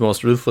sector's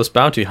most ruthless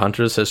bounty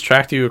hunters has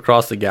tracked you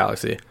across the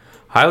galaxy,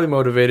 highly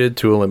motivated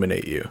to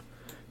eliminate you.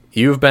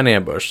 You have been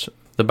ambushed.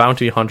 The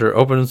bounty hunter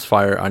opens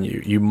fire on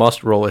you. You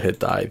must roll a hit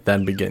die,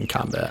 then begin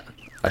combat.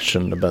 I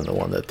shouldn't have been the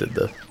one that did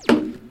the...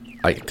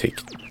 I take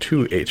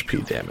 2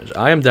 HP damage.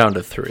 I am down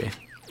to 3.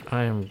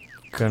 I am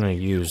gonna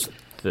use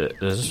the.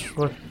 Does this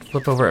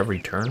flip over every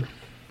turn?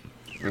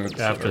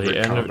 After the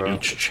end of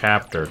each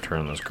chapter,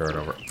 turn this card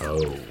over.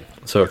 Oh.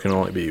 So it can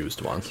only be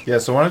used once. Yeah,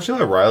 so why don't you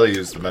let Riley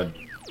use the med?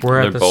 We're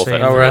They're at the both same.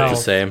 at- Oh, we're at the health.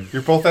 same.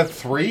 You're both at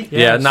 3? Yeah,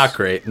 Yes. not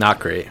great. Not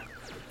great.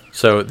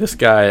 So this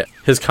guy,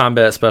 his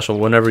combat special,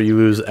 whenever you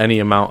lose any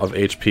amount of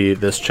HP,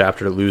 this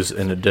chapter lose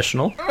an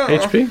additional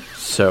HP.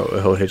 So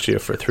he'll hit you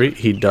for 3.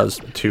 He does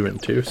 2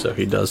 and 2, so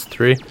he does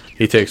 3.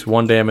 He takes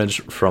 1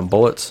 damage from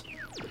bullets.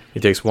 He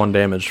takes 1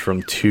 damage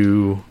from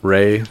 2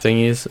 ray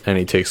thingies, and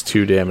he takes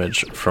 2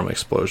 damage from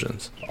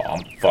explosions. Oh,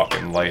 I'm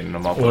fucking lighting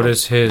him up. What with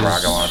is his a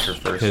rocket launcher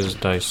first. his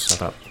dice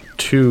setup?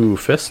 2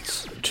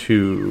 fists,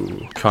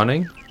 2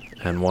 cunning,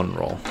 and 1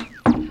 roll.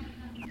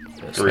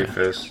 3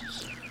 fists.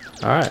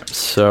 Alright,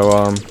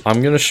 so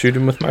I'm going to shoot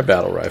him with my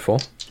battle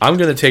rifle. I'm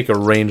going to take a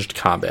ranged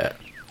combat.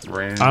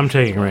 Range. I'm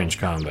taking range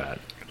combat.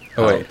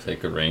 Oh, wait. I'll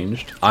take a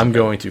ranged. I'm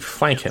going to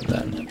flank him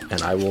then,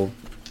 and I will...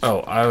 Oh,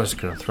 I was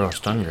gonna throw a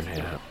stun grenade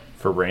at him.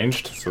 For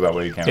ranged, so that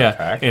way you can't Yeah,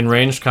 attack. in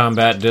ranged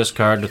combat,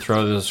 discard to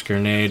throw this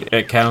grenade.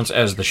 It counts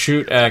as the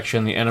shoot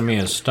action. The enemy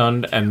is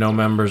stunned, and no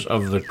members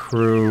of the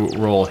crew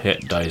roll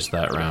hit dice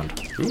that round.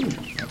 Ooh,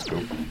 that's cool.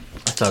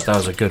 I thought that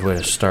was a good way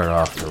to start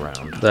off the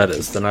round. That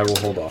is. Then I will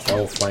hold off. I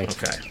will flank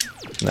Okay.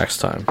 next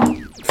time.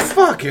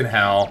 Fucking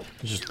hell.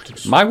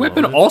 Just My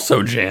weapon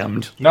also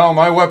jammed. No,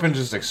 my weapon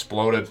just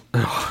exploded.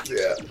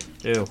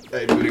 Ew.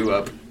 I blew you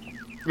up.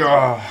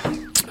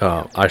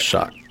 Oh. I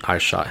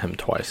shot him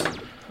twice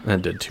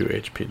and did 2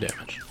 HP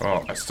damage.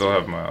 Well, I still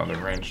have my other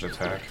ranged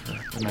attack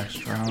for the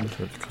next round.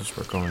 Because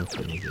we're going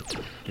to need it.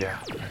 Yeah,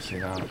 I see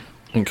that.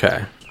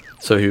 Okay.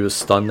 So he was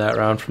stunned that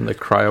round from the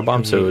cryo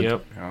bomb. So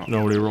Yep. Yeah.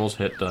 Nobody rolls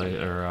hit die,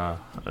 or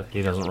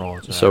he doesn't roll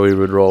attack. so we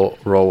would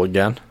roll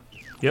again.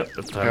 Yep.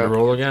 It's time to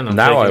roll again. I'm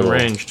Now I taking will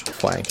ranged.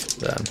 flank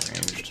then.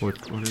 Ranged.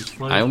 What is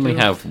flank I only do?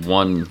 have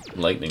 1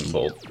 lightning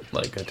bolt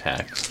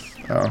attacks.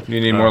 Oh,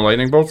 you need more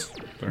lightning bolts?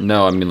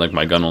 No, I mean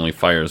my gun only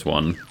fires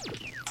 1.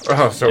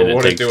 Oh, so and it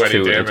wouldn't takes do any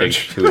 2. It damage.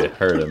 takes 2 to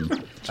hurt him.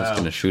 Just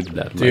gonna shoot it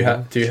at him. Do you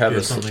have Do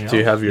this? something Do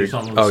you have else? your? Do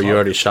something with Oh, the you slug.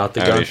 already shot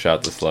the I gun. already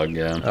shot the slug,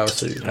 yeah. Oh,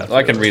 so you have. Well,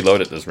 I can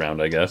reload it this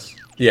round, I guess.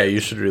 Yeah, you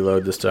should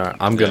reload this time.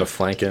 I'm gonna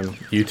flank him.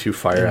 You 2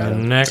 fire at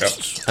him,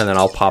 Next, and then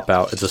I'll pop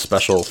out. It's a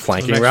special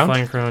flanking next round.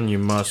 flank round, you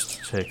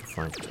must take a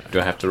flank attack. Do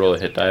I have to roll a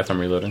hit die if I'm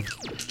reloading?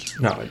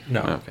 No.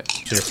 Okay.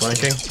 So you're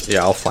flanking?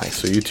 Yeah, I'll flank.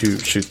 So you 2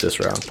 shoot this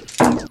round.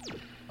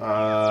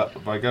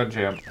 My gun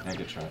jammed. I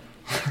get shot.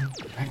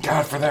 Thank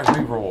God for that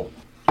reroll.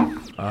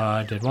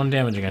 I did 1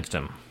 damage against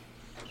him.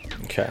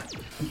 Okay.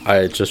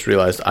 I just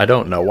realized I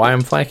don't know why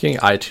I'm flanking.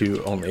 I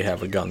too only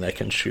have a gun that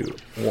can shoot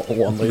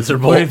 1 laser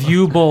bolt. But if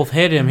you both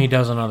hit him, he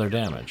does another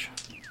damage.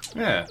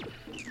 Yeah.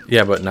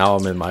 Yeah, but now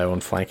I'm in my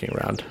own flanking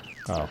round.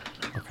 Oh,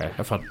 okay.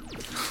 Have fun.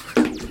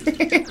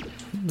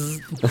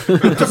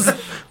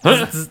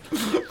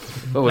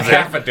 What was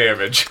Half a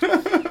damage.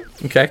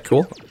 Okay,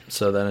 cool.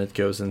 So then it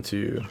goes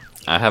into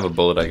I have a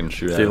bullet I can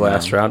shoot at the him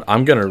last now. round.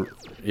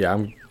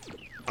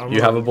 I'm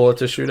You have a bullet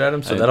to shoot at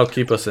him, so that'll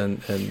keep us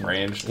in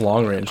Ranged.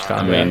 long range I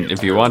combat. mean,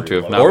 if you want to.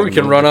 If not, Or we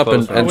can run up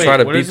and Wait, try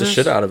to what beat is the this?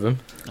 shit out of him.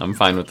 I'm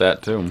fine with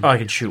that, too. Oh, I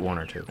could shoot one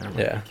or two.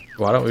 Yeah.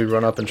 Why don't we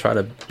run up and try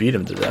to beat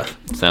him to death?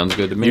 Sounds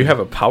good to me. You have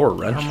a power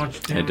wrench. How much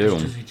I damage do.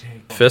 does he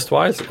take?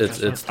 Fist-wise, it's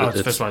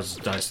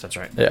Fistwise dice, that's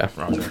right. Yeah.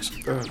 Wrong dice.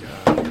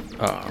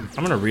 I'm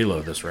going to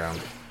reload this round.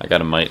 I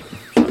got a might.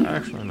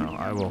 Actually, no,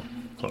 I will.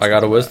 I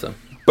got a wisdom.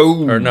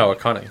 Boom! Or no, a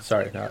cunning.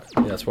 Sorry, not.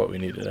 Yeah, that's what we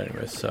needed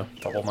anyways, so.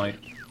 Double might.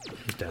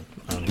 He's dead.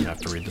 I don't even have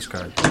to read this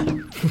card.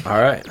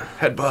 Alright.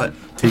 Headbutt.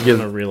 I'm going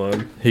to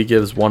reload. He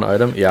gives one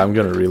item. Yeah, I'm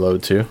gonna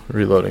reload too.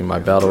 Reloading my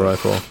battle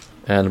rifle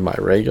and my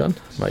ray gun.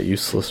 My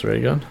useless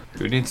ray gun.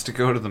 Who needs to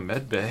go to the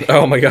med bay?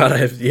 Oh my god, I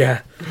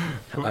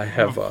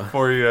have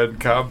Before you had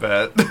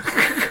combat.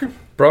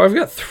 bro, I've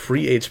got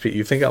 3 HP.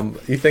 You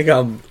think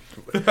I'm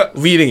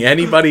leading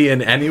anybody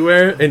in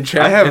anywhere in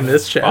chat in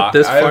this chat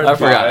this part? I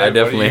forgot. I What do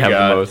definitely you have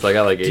got? the most. I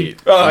got like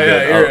 8. Oh, I'm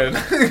yeah, good.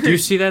 you're in. Do you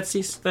see that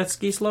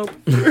ski slope?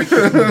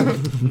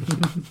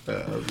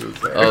 Oh,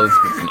 this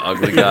is an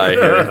ugly guy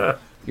here.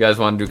 You guys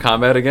want to do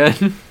combat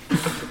again?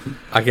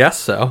 I guess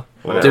so.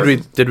 Whatever.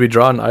 Did we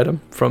draw an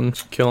item from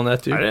killing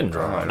that dude? I didn't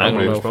draw it. I I don't don't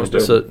know know if supposed we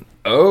to. So,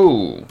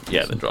 Oh,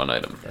 yeah, the drawn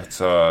item. That's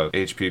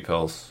HP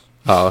pills.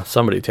 oh,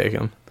 somebody take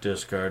him.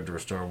 Discard to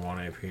restore 1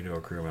 AP to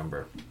a crew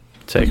member.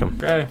 Take him.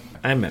 Okay.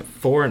 I'm at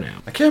 4 now.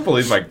 I can't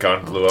believe my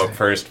gun blew up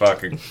first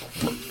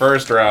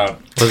round.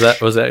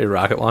 Was that your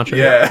rocket launcher?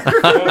 Yeah.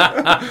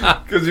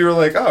 Because you were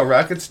like, oh,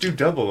 rockets do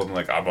double. I'm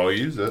like, I'm going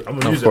to use it.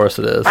 Of course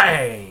it is.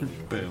 Bang!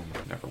 Boom.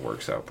 Never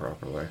works out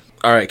properly.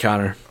 All right,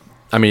 Connor.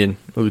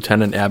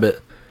 Lieutenant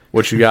Abbott.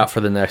 What you got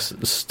for the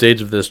next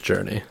stage of this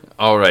journey?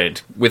 All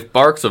right. With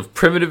barks of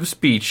primitive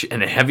speech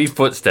and heavy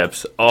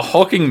footsteps, a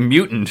hulking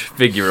mutant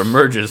figure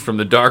emerges from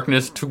the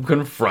darkness to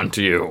confront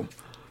you.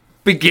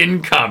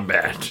 Begin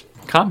combat.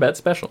 Combat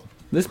special.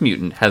 This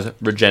mutant has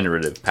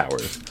regenerative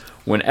powers.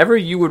 Whenever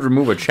you would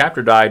remove a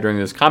chapter die during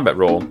this combat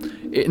roll,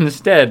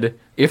 instead,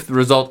 if the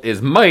result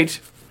is might,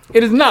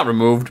 it is not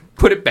removed.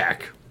 Put it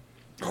back.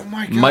 Oh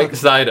my god. Might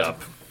side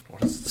up.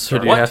 So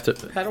do you have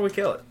to? How do we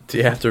kill it? Do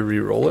you have to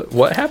re-roll it?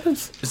 What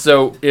happens?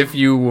 So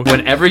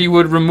whenever you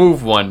would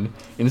remove one,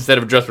 instead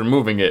of just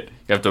removing it,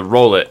 you have to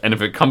roll it, and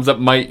if it comes up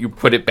might, you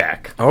put it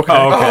back. Okay.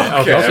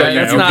 okay. So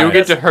that's you not- do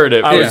get to hurt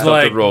it, I but you was still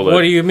have like, to roll it.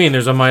 what do you mean?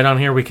 There's a mite on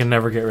here we can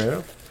never get rid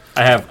of?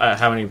 I have,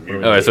 how many?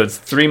 Alright, so it's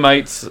 3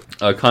 mites,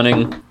 a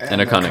cunning,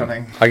 and a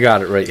cunning. I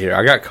got it right here.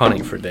 I got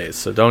cunning for days,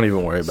 so don't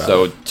even worry about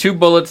So it. 2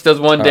 bullets does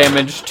 1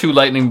 damage, 2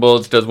 lightning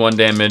bullets does 1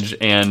 damage,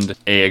 and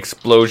a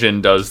explosion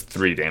does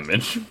 3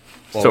 damage.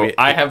 Well, So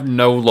I have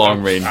no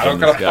long range I on don't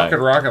this got a guy. fucking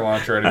rocket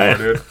launcher anymore,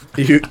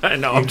 dude. You, I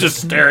know, I'm just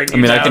staring. I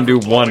mean, I can do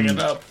 1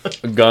 up.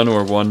 gun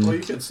or 1... you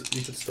can still.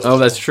 Oh,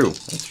 that's true.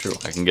 That's true.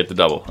 I can get the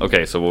double.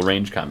 Okay, so we'll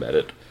range combat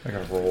it. I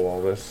gotta roll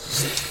all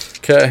this.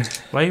 Okay.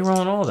 Why are you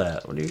rolling all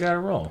that? What do you got to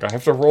roll? I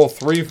have to roll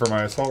 3 for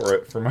my assault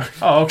rate for my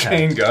Oh, okay.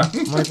 chain gun.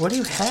 I'm like, what do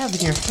you have in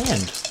your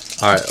hand?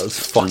 All right.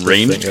 Let's fuck this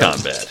Ranged thing up.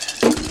 combat.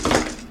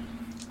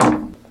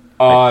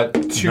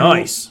 2.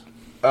 Nice.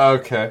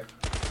 Okay.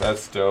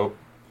 That's dope.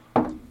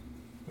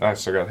 I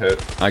still got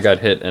hit. I got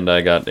hit and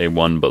I got a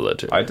 1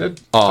 bullet. I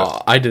did?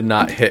 I did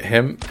not hit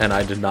him, and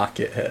I did not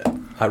get hit.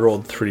 I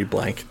rolled 3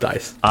 blank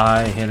dice.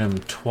 I hit him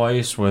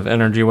twice with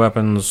energy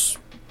weapons.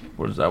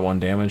 What is that, 1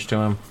 damage to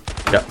him?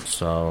 Yep.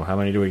 So how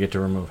many do we get to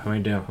remove? How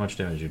much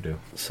damage you do?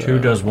 So- 2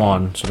 does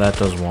 1, so that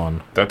does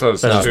 1. That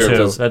does That does 2.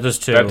 2. That does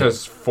 2. That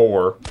does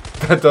 4.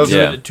 That does...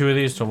 Yeah. 2 of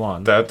these to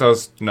 1. That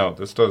does... No,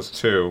 this does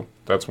 2.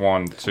 That's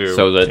 1, 2.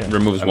 So that Yeah.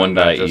 removes and 1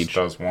 then die that just each.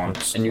 does 1.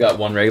 And you got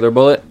 1 regular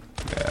bullet?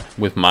 Yeah.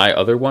 With my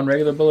other 1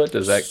 regular bullet?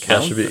 Does that That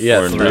count? should be, yeah,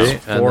 Or 3. no? and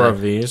 4 then-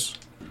 of these.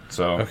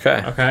 So...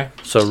 Okay. Okay.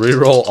 So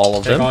re-roll all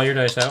of Take them. all your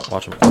dice out.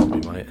 Watch them all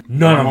be might.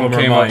 None of them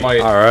came are up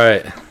might. All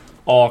right.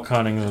 All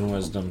cunnings and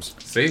wisdoms.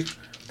 See?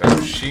 That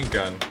machine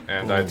gun.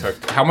 And I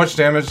took... How much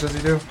damage does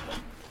he do?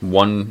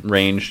 1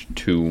 range,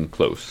 2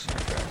 close.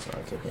 Okay, so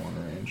I took 1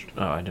 ranged.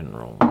 Oh, I didn't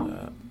roll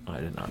that. I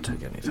did not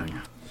take anything.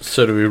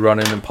 So do we run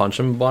in and punch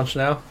him a bunch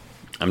now?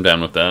 I'm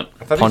down with that.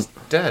 I thought Pun- he's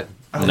dead.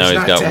 Oh, No, he's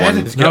not got dead?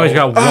 1. No, he's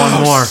got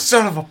one more.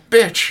 Son of a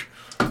bitch!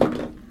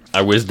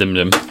 I wisdomed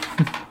him.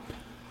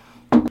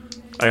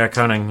 I got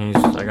cunning.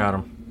 I got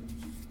him.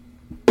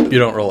 You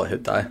don't roll a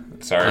hit die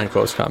Sorry. in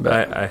close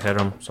combat. I hit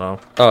him, so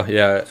Oh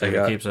yeah, I he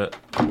got. keeps it.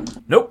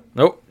 Nope.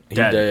 Nope. He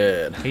Dead.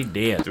 dead. He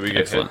did. Do we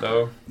get Excellent. hit,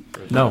 though?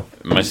 No.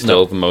 Am I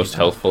still the most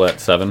healthful at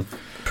 7?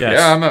 Yes.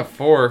 Yeah, I'm at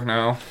 4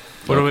 now.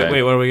 What do we? Okay.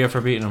 Wait. What do we get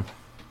for beating him?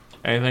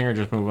 Anything or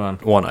just move on?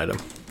 1 item.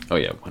 Oh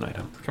yeah, 1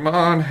 item. Come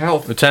on,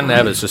 health. Lieutenant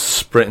Abbott's just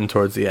sprinting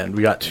towards the end.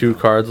 We got 2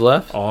 cards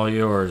left. All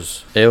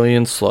yours.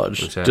 Alien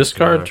Sludge. Lieutenant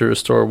Discard Abbott. to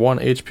restore 1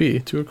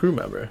 HP to a crew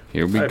member.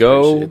 Here we I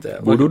go. appreciate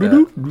that. Look at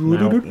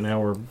that. Now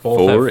we're both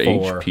 4 at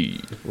 4.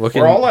 HP.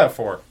 Looking, We're all at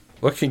 4.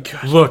 looking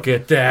good. Look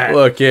at that.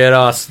 Look at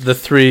us, the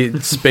 3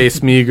 Space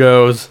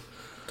Migos.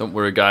 Don't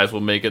worry, guys.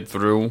 We'll make it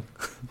through.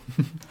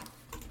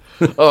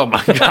 Oh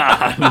my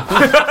god.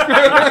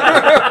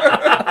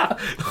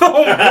 Oh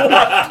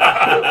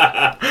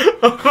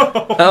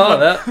Oh,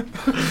 that.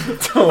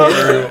 Don't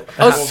worry.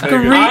 A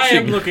screeching. I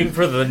am looking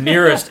for the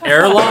nearest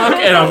airlock,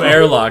 and I'm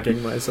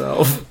airlocking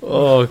myself.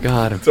 Oh,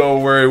 God.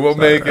 Don't worry, we'll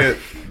make it.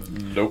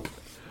 Nope.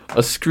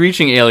 A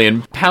screeching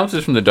alien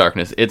pounces from the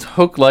darkness, its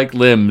hook-like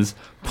limbs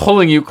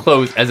pulling you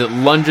close as it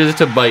lunges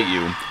to bite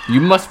you. You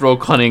must roll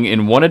cunning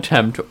in one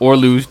attempt or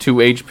lose 2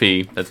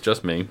 HP. That's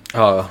just me.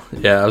 Oh,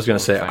 yeah, I was going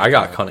to say, I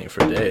got cunning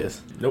for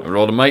days. I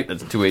rolled a might,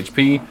 that's 2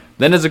 HP.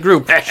 Then as a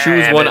group,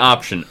 choose one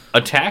option.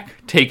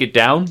 Attack, take it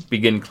down,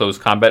 begin close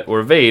combat, or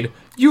evade.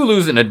 You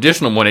lose an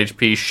additional 1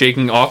 HP,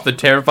 shaking off the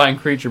terrifying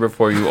creature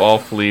before you all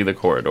flee the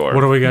corridor.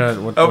 What do we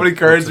got? How many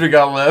cards we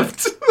got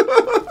left?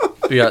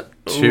 We got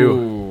 2.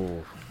 Ooh.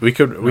 We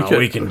can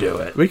do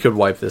it. We could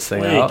wipe this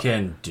thing We out.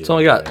 can do it. It's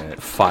only got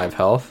 5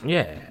 health.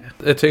 Yeah.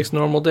 It takes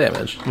normal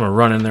damage. I'm going to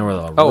run in there with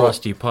a Oh,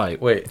 rusty pipe.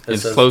 Wait.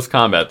 It's close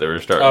combat that we're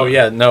starting. Oh,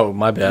 yeah, no,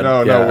 my bad.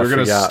 No, Yeah, we're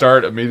going to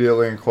start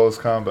immediately in close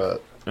combat.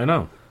 I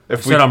know. If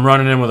I said I'm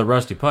running in with a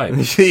rusty pipe.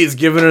 He's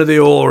giving her the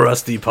old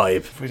rusty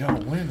pipe. If we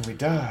don't win, we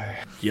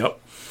die. Yep.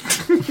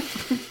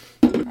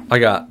 I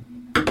got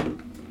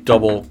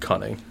double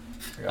cunning.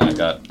 I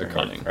got a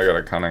cunning. I got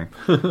a cunning.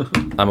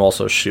 I'm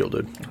also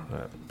shielded.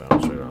 That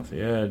bounced right off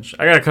the edge.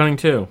 I got a cunning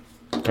too.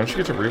 Don't you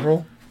get to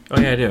reroll? Oh,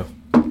 yeah, I do.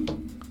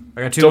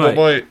 I got 2 Double might.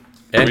 bite.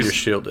 And you're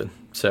shielded.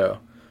 So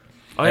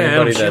Oh, yeah, anybody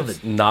I'm that's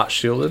shielded. not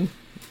shielded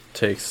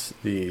takes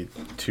the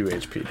 2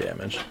 HP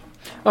damage.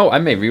 Oh, I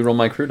may reroll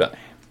my crew die.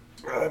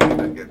 I mean,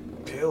 I get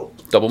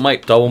killed. Double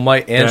might. Double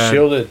might and Yeah.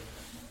 shielded.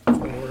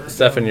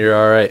 Stefan, you're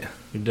alright.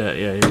 You're dead.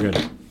 Yeah, you're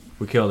good.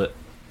 We killed it.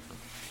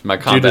 My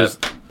combat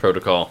just-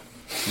 protocol.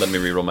 Let me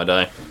reroll my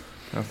die.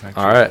 Oh, thank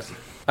you. Alright.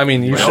 I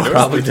mean, you should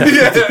probably do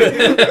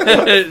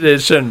it.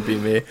 It shouldn't be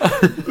me.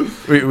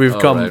 We've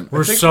come. right.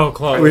 We're so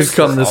close. We've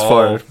come this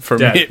far for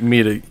dead.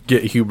 me to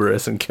get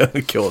hubris and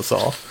kill us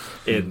all.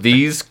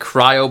 These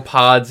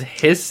cryopods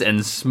hiss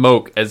and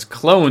smoke as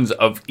clones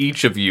of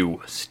each of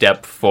you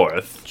step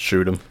forth.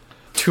 Shoot him.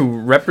 To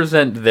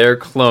represent their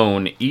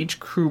clone, each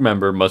crew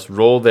member must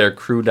roll their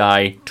crew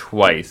die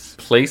twice,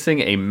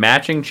 placing a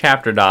matching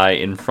chapter die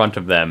in front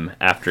of them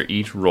after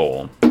each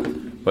roll,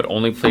 but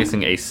only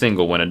placing a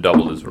single when a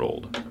double is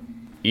rolled.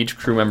 Each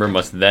crew member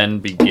must then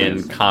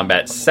begin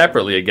combat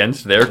separately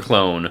against their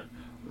clone.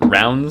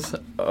 Rounds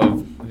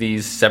of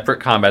these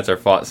separate combats are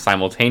fought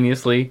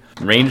simultaneously.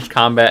 Ranged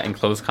combat and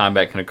close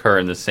combat can occur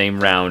in the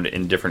same round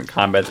in different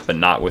combats, but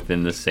not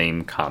within the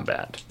same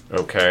combat.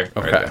 Okay.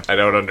 Okay. I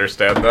don't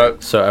understand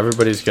that. So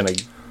everybody's gonna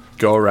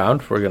go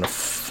around. We're gonna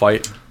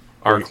fight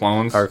Our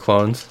clones our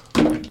clones.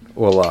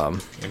 Well,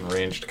 in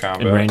ranged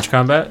combat. In range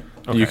combat?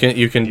 Okay. you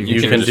can can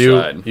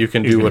do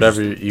decide.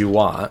 whatever you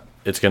want.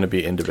 It's gonna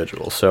be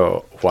individual.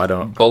 So why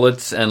don't?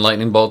 Bullets and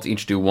lightning bolts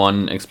each do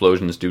 1,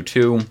 explosions do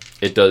 2.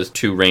 It does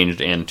 2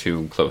 ranged and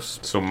 2 close.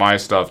 So my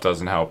stuff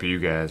doesn't help you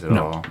guys at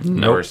all.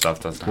 Nope. Your stuff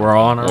doesn't. We're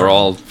all on our We're own.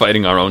 all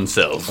fighting our own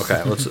selves.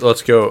 Okay,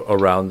 let's go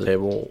around the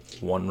table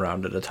 1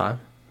 round at a time.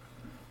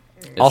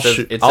 It I'll says,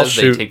 shoot- it I'll says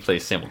shoot. they take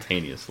place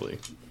simultaneously.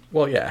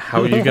 Well, yeah.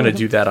 How are you gonna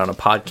do that on a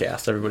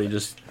podcast? Everybody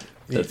just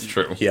That's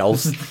true.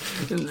 yells.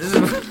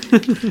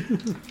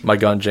 My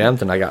gun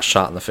jammed and I got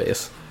shot in the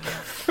face.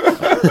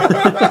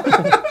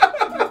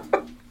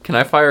 Can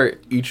I fire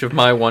each of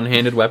my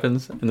one-handed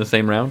weapons in the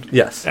same round?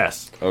 Yes.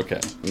 Yes. Okay.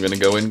 I'm gonna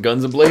go in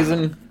guns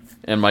a-blazing,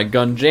 and my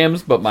gun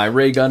jams, but my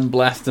ray gun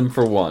blasts him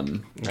for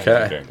 1. And you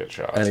Okay. didn't get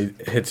shot. And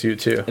he hits you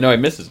too. No, he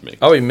misses me.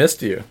 Oh, he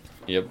missed you.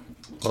 Yep.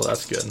 Well,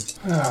 that's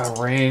good.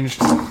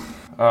 Ranged.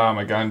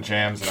 My gun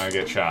jams and I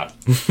get shot.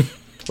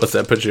 What's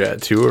that put you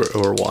at? 2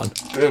 or 1?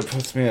 It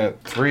puts me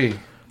at 3.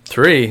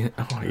 3.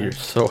 Oh, you're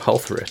so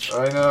health rich.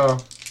 I know.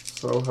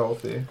 So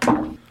healthy.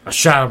 I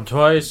shot him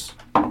twice,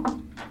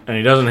 and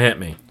he doesn't hit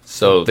me.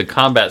 So the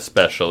combat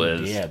special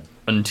is Yeah.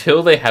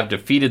 until they have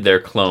defeated their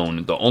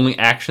clone, the only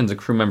actions a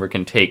crew member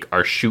can take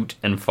are shoot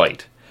and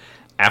fight.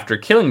 After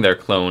killing their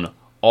clone,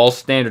 all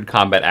standard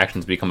combat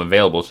actions become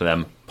available to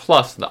them,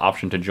 plus the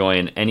option to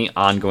join any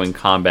ongoing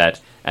combat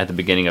at the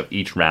beginning of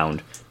each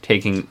round,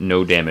 taking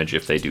no damage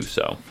if they do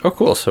so. Oh,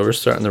 cool. So we're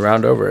starting the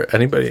round over.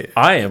 Anybody?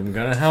 I am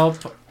going to help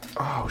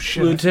Oh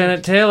shit.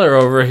 Lieutenant Taylor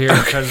over here,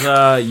 because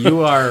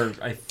you are,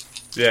 I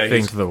Yeah,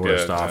 think, the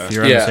worst off.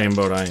 You're Yeah. on the same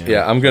boat I am.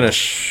 Yeah, I'm gonna.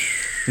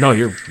 No,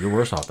 you're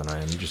worse off than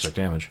I am. You just took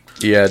damage.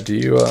 Yeah. Do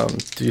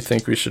you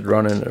think we should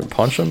run in and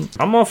punch him?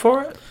 I'm all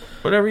for it.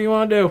 Whatever you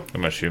want to do.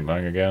 I'm gonna shoot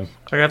mine again.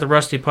 I got the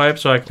rusty pipe,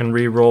 so I can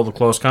re-roll the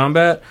close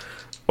combat,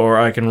 or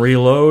I can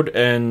reload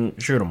and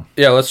shoot him.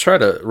 Yeah, let's try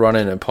to run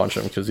in and punch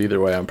him because either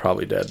way, I'm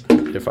probably dead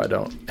if I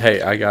don't.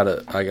 Hey, I got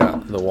it. I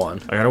got the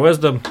 1. I got a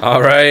wisdom. All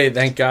right,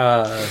 thank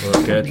God.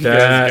 Look at guys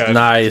that. got-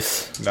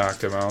 Nice.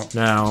 Knocked him out.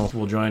 Now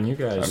we'll join you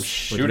guys. I'm with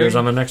shooting. yours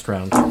on the next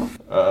round.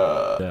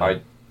 I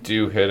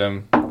do hit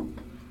him,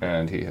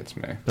 and he hits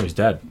me. Oh, he's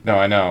dead. No,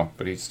 I know,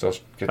 but he still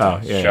gets Oh,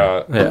 yeah,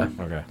 shot. Yeah.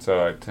 Okay.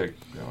 So I take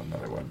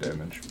another 1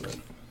 damage, but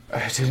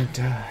I didn't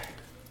die.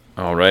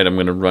 Alright, I'm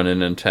gonna run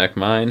in and attack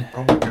mine, Oh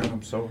my god,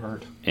 I'm so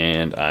hurt.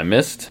 and I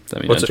missed. I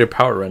mean, What's your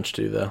power wrench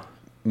do though?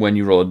 when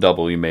you roll a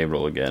double, you may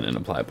roll again and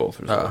apply both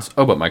results.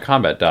 But my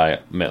combat die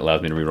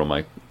allows me to reroll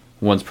my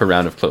once per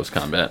round of close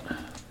combat.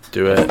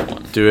 Do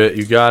it. Do it.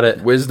 You got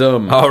it.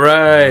 Wisdom. All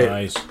right.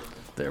 Nice.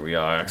 There we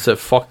are. Said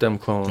fuck them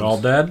clones. All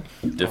dead?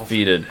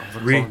 Defeated.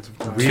 Two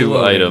Reloading.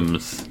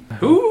 items.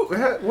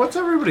 What's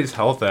everybody's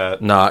health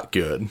at? Not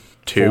good.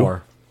 2.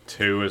 4.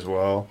 2 as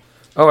well.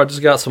 Oh, I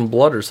just got some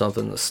blood or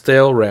something.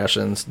 Stale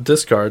rations.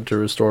 Discard to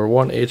restore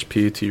 1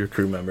 HP to your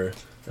crew member.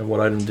 And what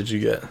item did you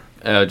get?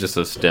 Just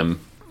a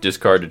stem.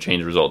 Discard to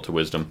change result to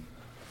wisdom.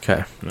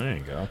 Okay. There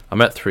you go.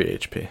 I'm at 3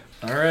 HP.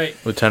 All right.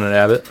 Lieutenant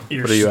Abbott,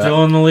 You're what are you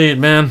still at? in the lead,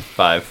 man.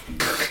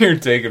 5. You're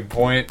taking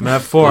point. I'm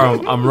at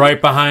 4. I'm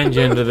right behind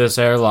you into this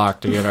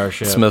airlock to get our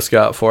ship. Smith's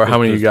got 4. How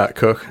many you got,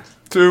 Cook?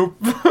 2.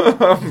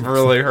 I'm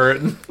really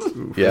hurting.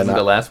 Yeah, Isn't the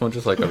not. last one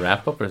just like a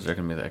wrap up, or is there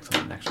going to be the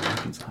excellent action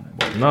weapons on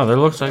it? No, there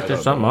looks like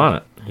there's something on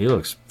it. He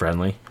looks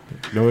friendly.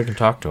 Maybe we can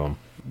talk to him.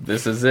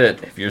 This is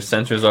it. If your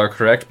sensors are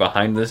correct,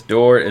 behind this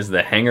door is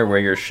the hangar where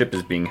your ship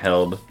is being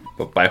held,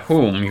 but by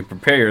whom you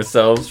prepare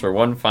yourselves for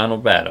one final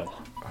battle.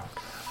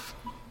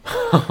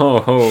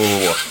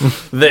 Oh,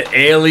 the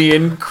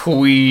alien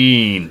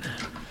queen.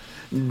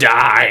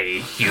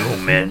 Die,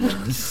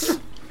 humans.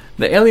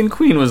 The alien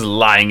queen was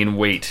lying in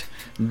wait.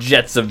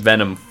 Jets of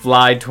venom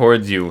fly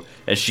towards you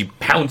as she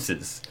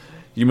pounces.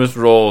 You must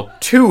roll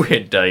 2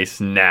 hit dice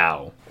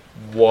now.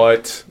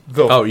 What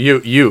the Oh, you.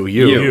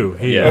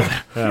 He.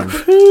 Yeah.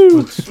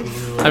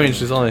 I mean,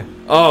 she's only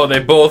Oh, they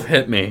both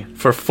hit me.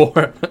 for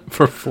 4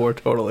 for 4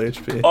 total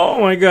HP.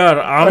 Oh my god,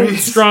 I'm the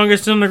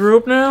strongest in the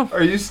group now?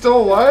 Are you still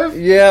alive?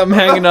 Yeah, I'm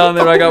hanging on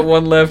there. I got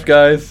 1 left,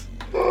 guys.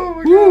 Oh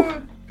my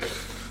god.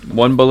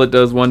 1 bullet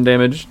does 1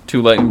 damage.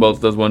 2 lightning bolts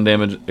does 1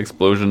 damage.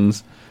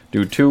 Explosions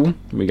do 2.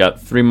 We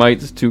got 3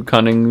 mites, 2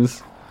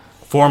 cunnings.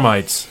 4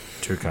 mites,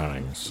 2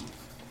 cunnings.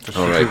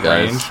 All right,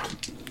 guys.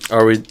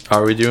 Are we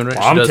doing range?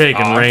 I'm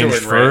taking I'm range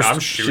doing first. I'm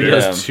She shooting.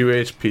 has 2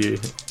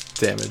 HP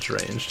damage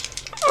ranged.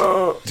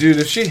 Dude,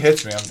 if she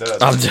hits me, I'm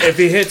dead. I'm dead. If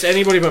he hits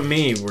anybody but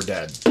me, we're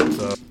dead.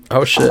 So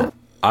Oh shit!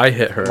 I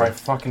hit her. My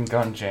fucking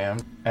gun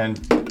jammed, and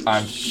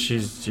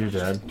you're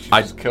dead.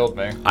 I just killed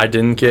me. I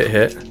didn't get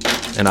hit,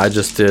 and I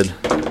just did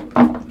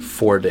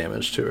 4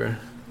 damage to her.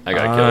 I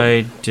got killed.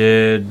 I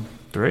did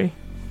 3?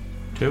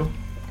 2?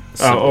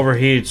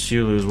 Overheats,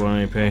 you lose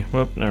 1 AP.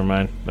 Whoop, never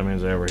mind. That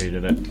means I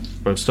overheated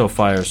it. But it still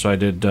fires, so I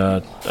did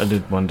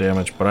 1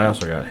 damage, but I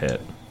also got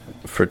hit.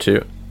 For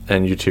 2,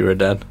 and you 2 are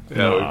dead.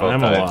 Yeah, we both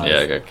I'm died. alive. Yeah,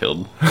 I got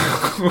killed.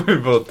 We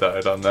both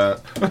died on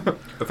that.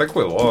 I think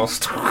we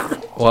lost.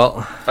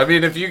 Well, I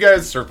mean, if you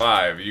guys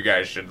survive, you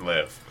guys should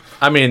live.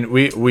 I mean,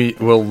 we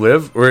will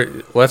live.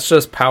 Let's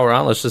just power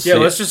on. Let's just see.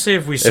 Let's just see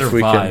if we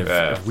survive.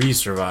 can- If we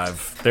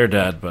survive. They're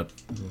dead, but,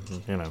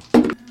 you know.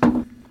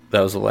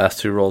 That was the last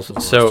 2 rolls.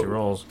 Last 2 So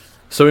rolls.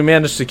 we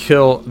managed to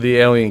kill the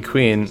alien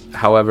queen.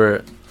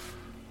 However,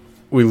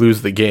 we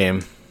lose the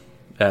game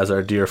as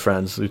our dear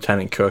friends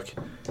Lieutenant Cook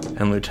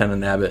and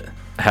Lieutenant Abbott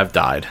have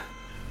died.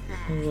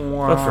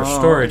 But for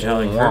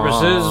storytelling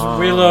purposes,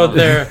 we load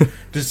their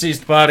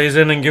deceased bodies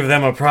in and give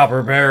them a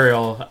proper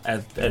burial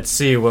at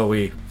sea while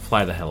we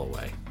fly the hell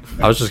away.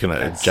 I was just gonna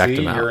eject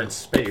them You're out. in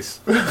space.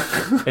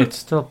 It's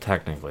still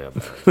technically a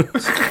burial.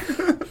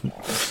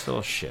 It's still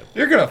a ship.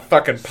 You're gonna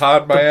fucking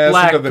pod my ass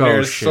Black into the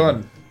nearest Ocean.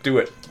 sun. Do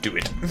it. Do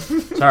it.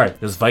 Sorry,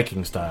 this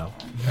Viking style.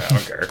 I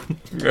don't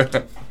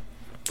care.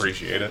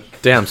 Appreciate it.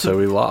 Damn, so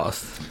we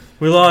lost.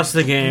 We lost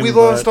the game. We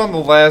but lost on the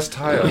last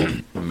tile.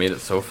 We made it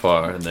so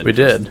far, and then We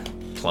did.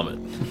 plummet.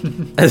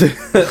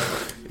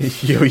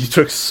 You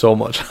took so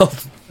much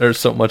health or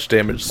so much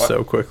damage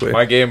so quickly.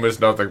 My game was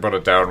nothing but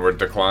a downward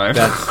decline.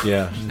 That's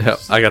yeah. Yep,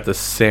 I got the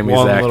same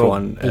One exact little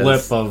one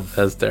blip of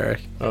as Derek.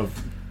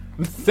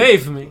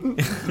 save me.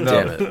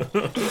 Damn it.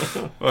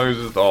 It was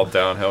just all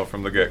downhill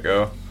from the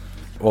get-go.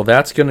 Well,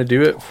 that's going to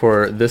do it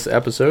for this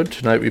episode.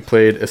 Tonight we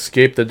played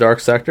Escape the Dark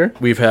Sector.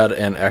 We've had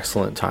an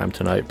excellent time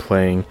tonight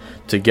playing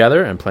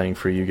together and playing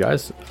for you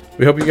guys.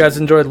 We hope you guys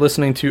enjoyed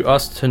listening to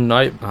us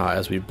tonight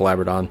as we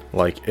blabbered on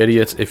like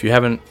idiots. If you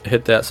haven't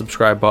hit that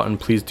subscribe button,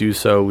 please do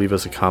so. Leave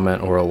us a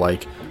comment or a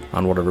like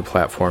on whatever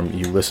platform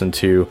you listen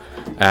to.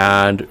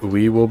 And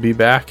we will be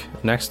back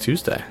next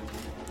Tuesday.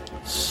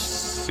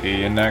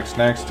 See you next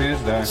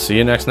Tuesday. See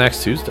you next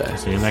Tuesday.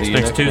 See you next See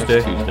you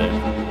Tuesday.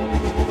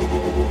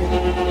 Tuesday.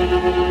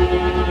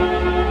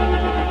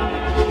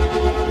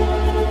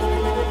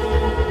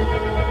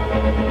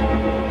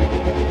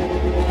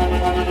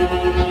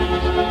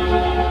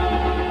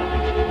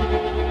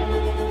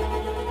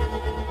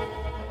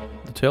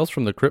 Tales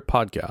from the Crypt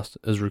podcast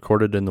is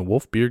recorded in the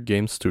Wolfbeard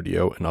Games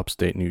studio in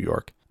upstate New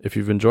York. If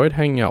you've enjoyed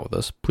hanging out with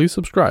us, please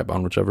subscribe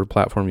on whichever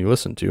platform you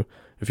listen to.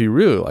 If you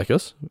really like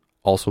us,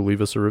 also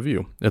leave us a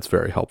review. It's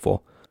very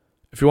helpful.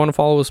 If you want to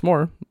follow us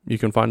more, you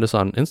can find us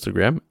on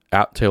Instagram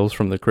at Tales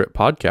from the Crypt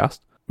podcast.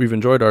 We've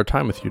enjoyed our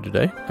time with you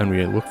today, and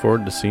we look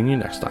forward to seeing you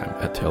next time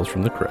at Tales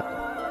from the Crypt.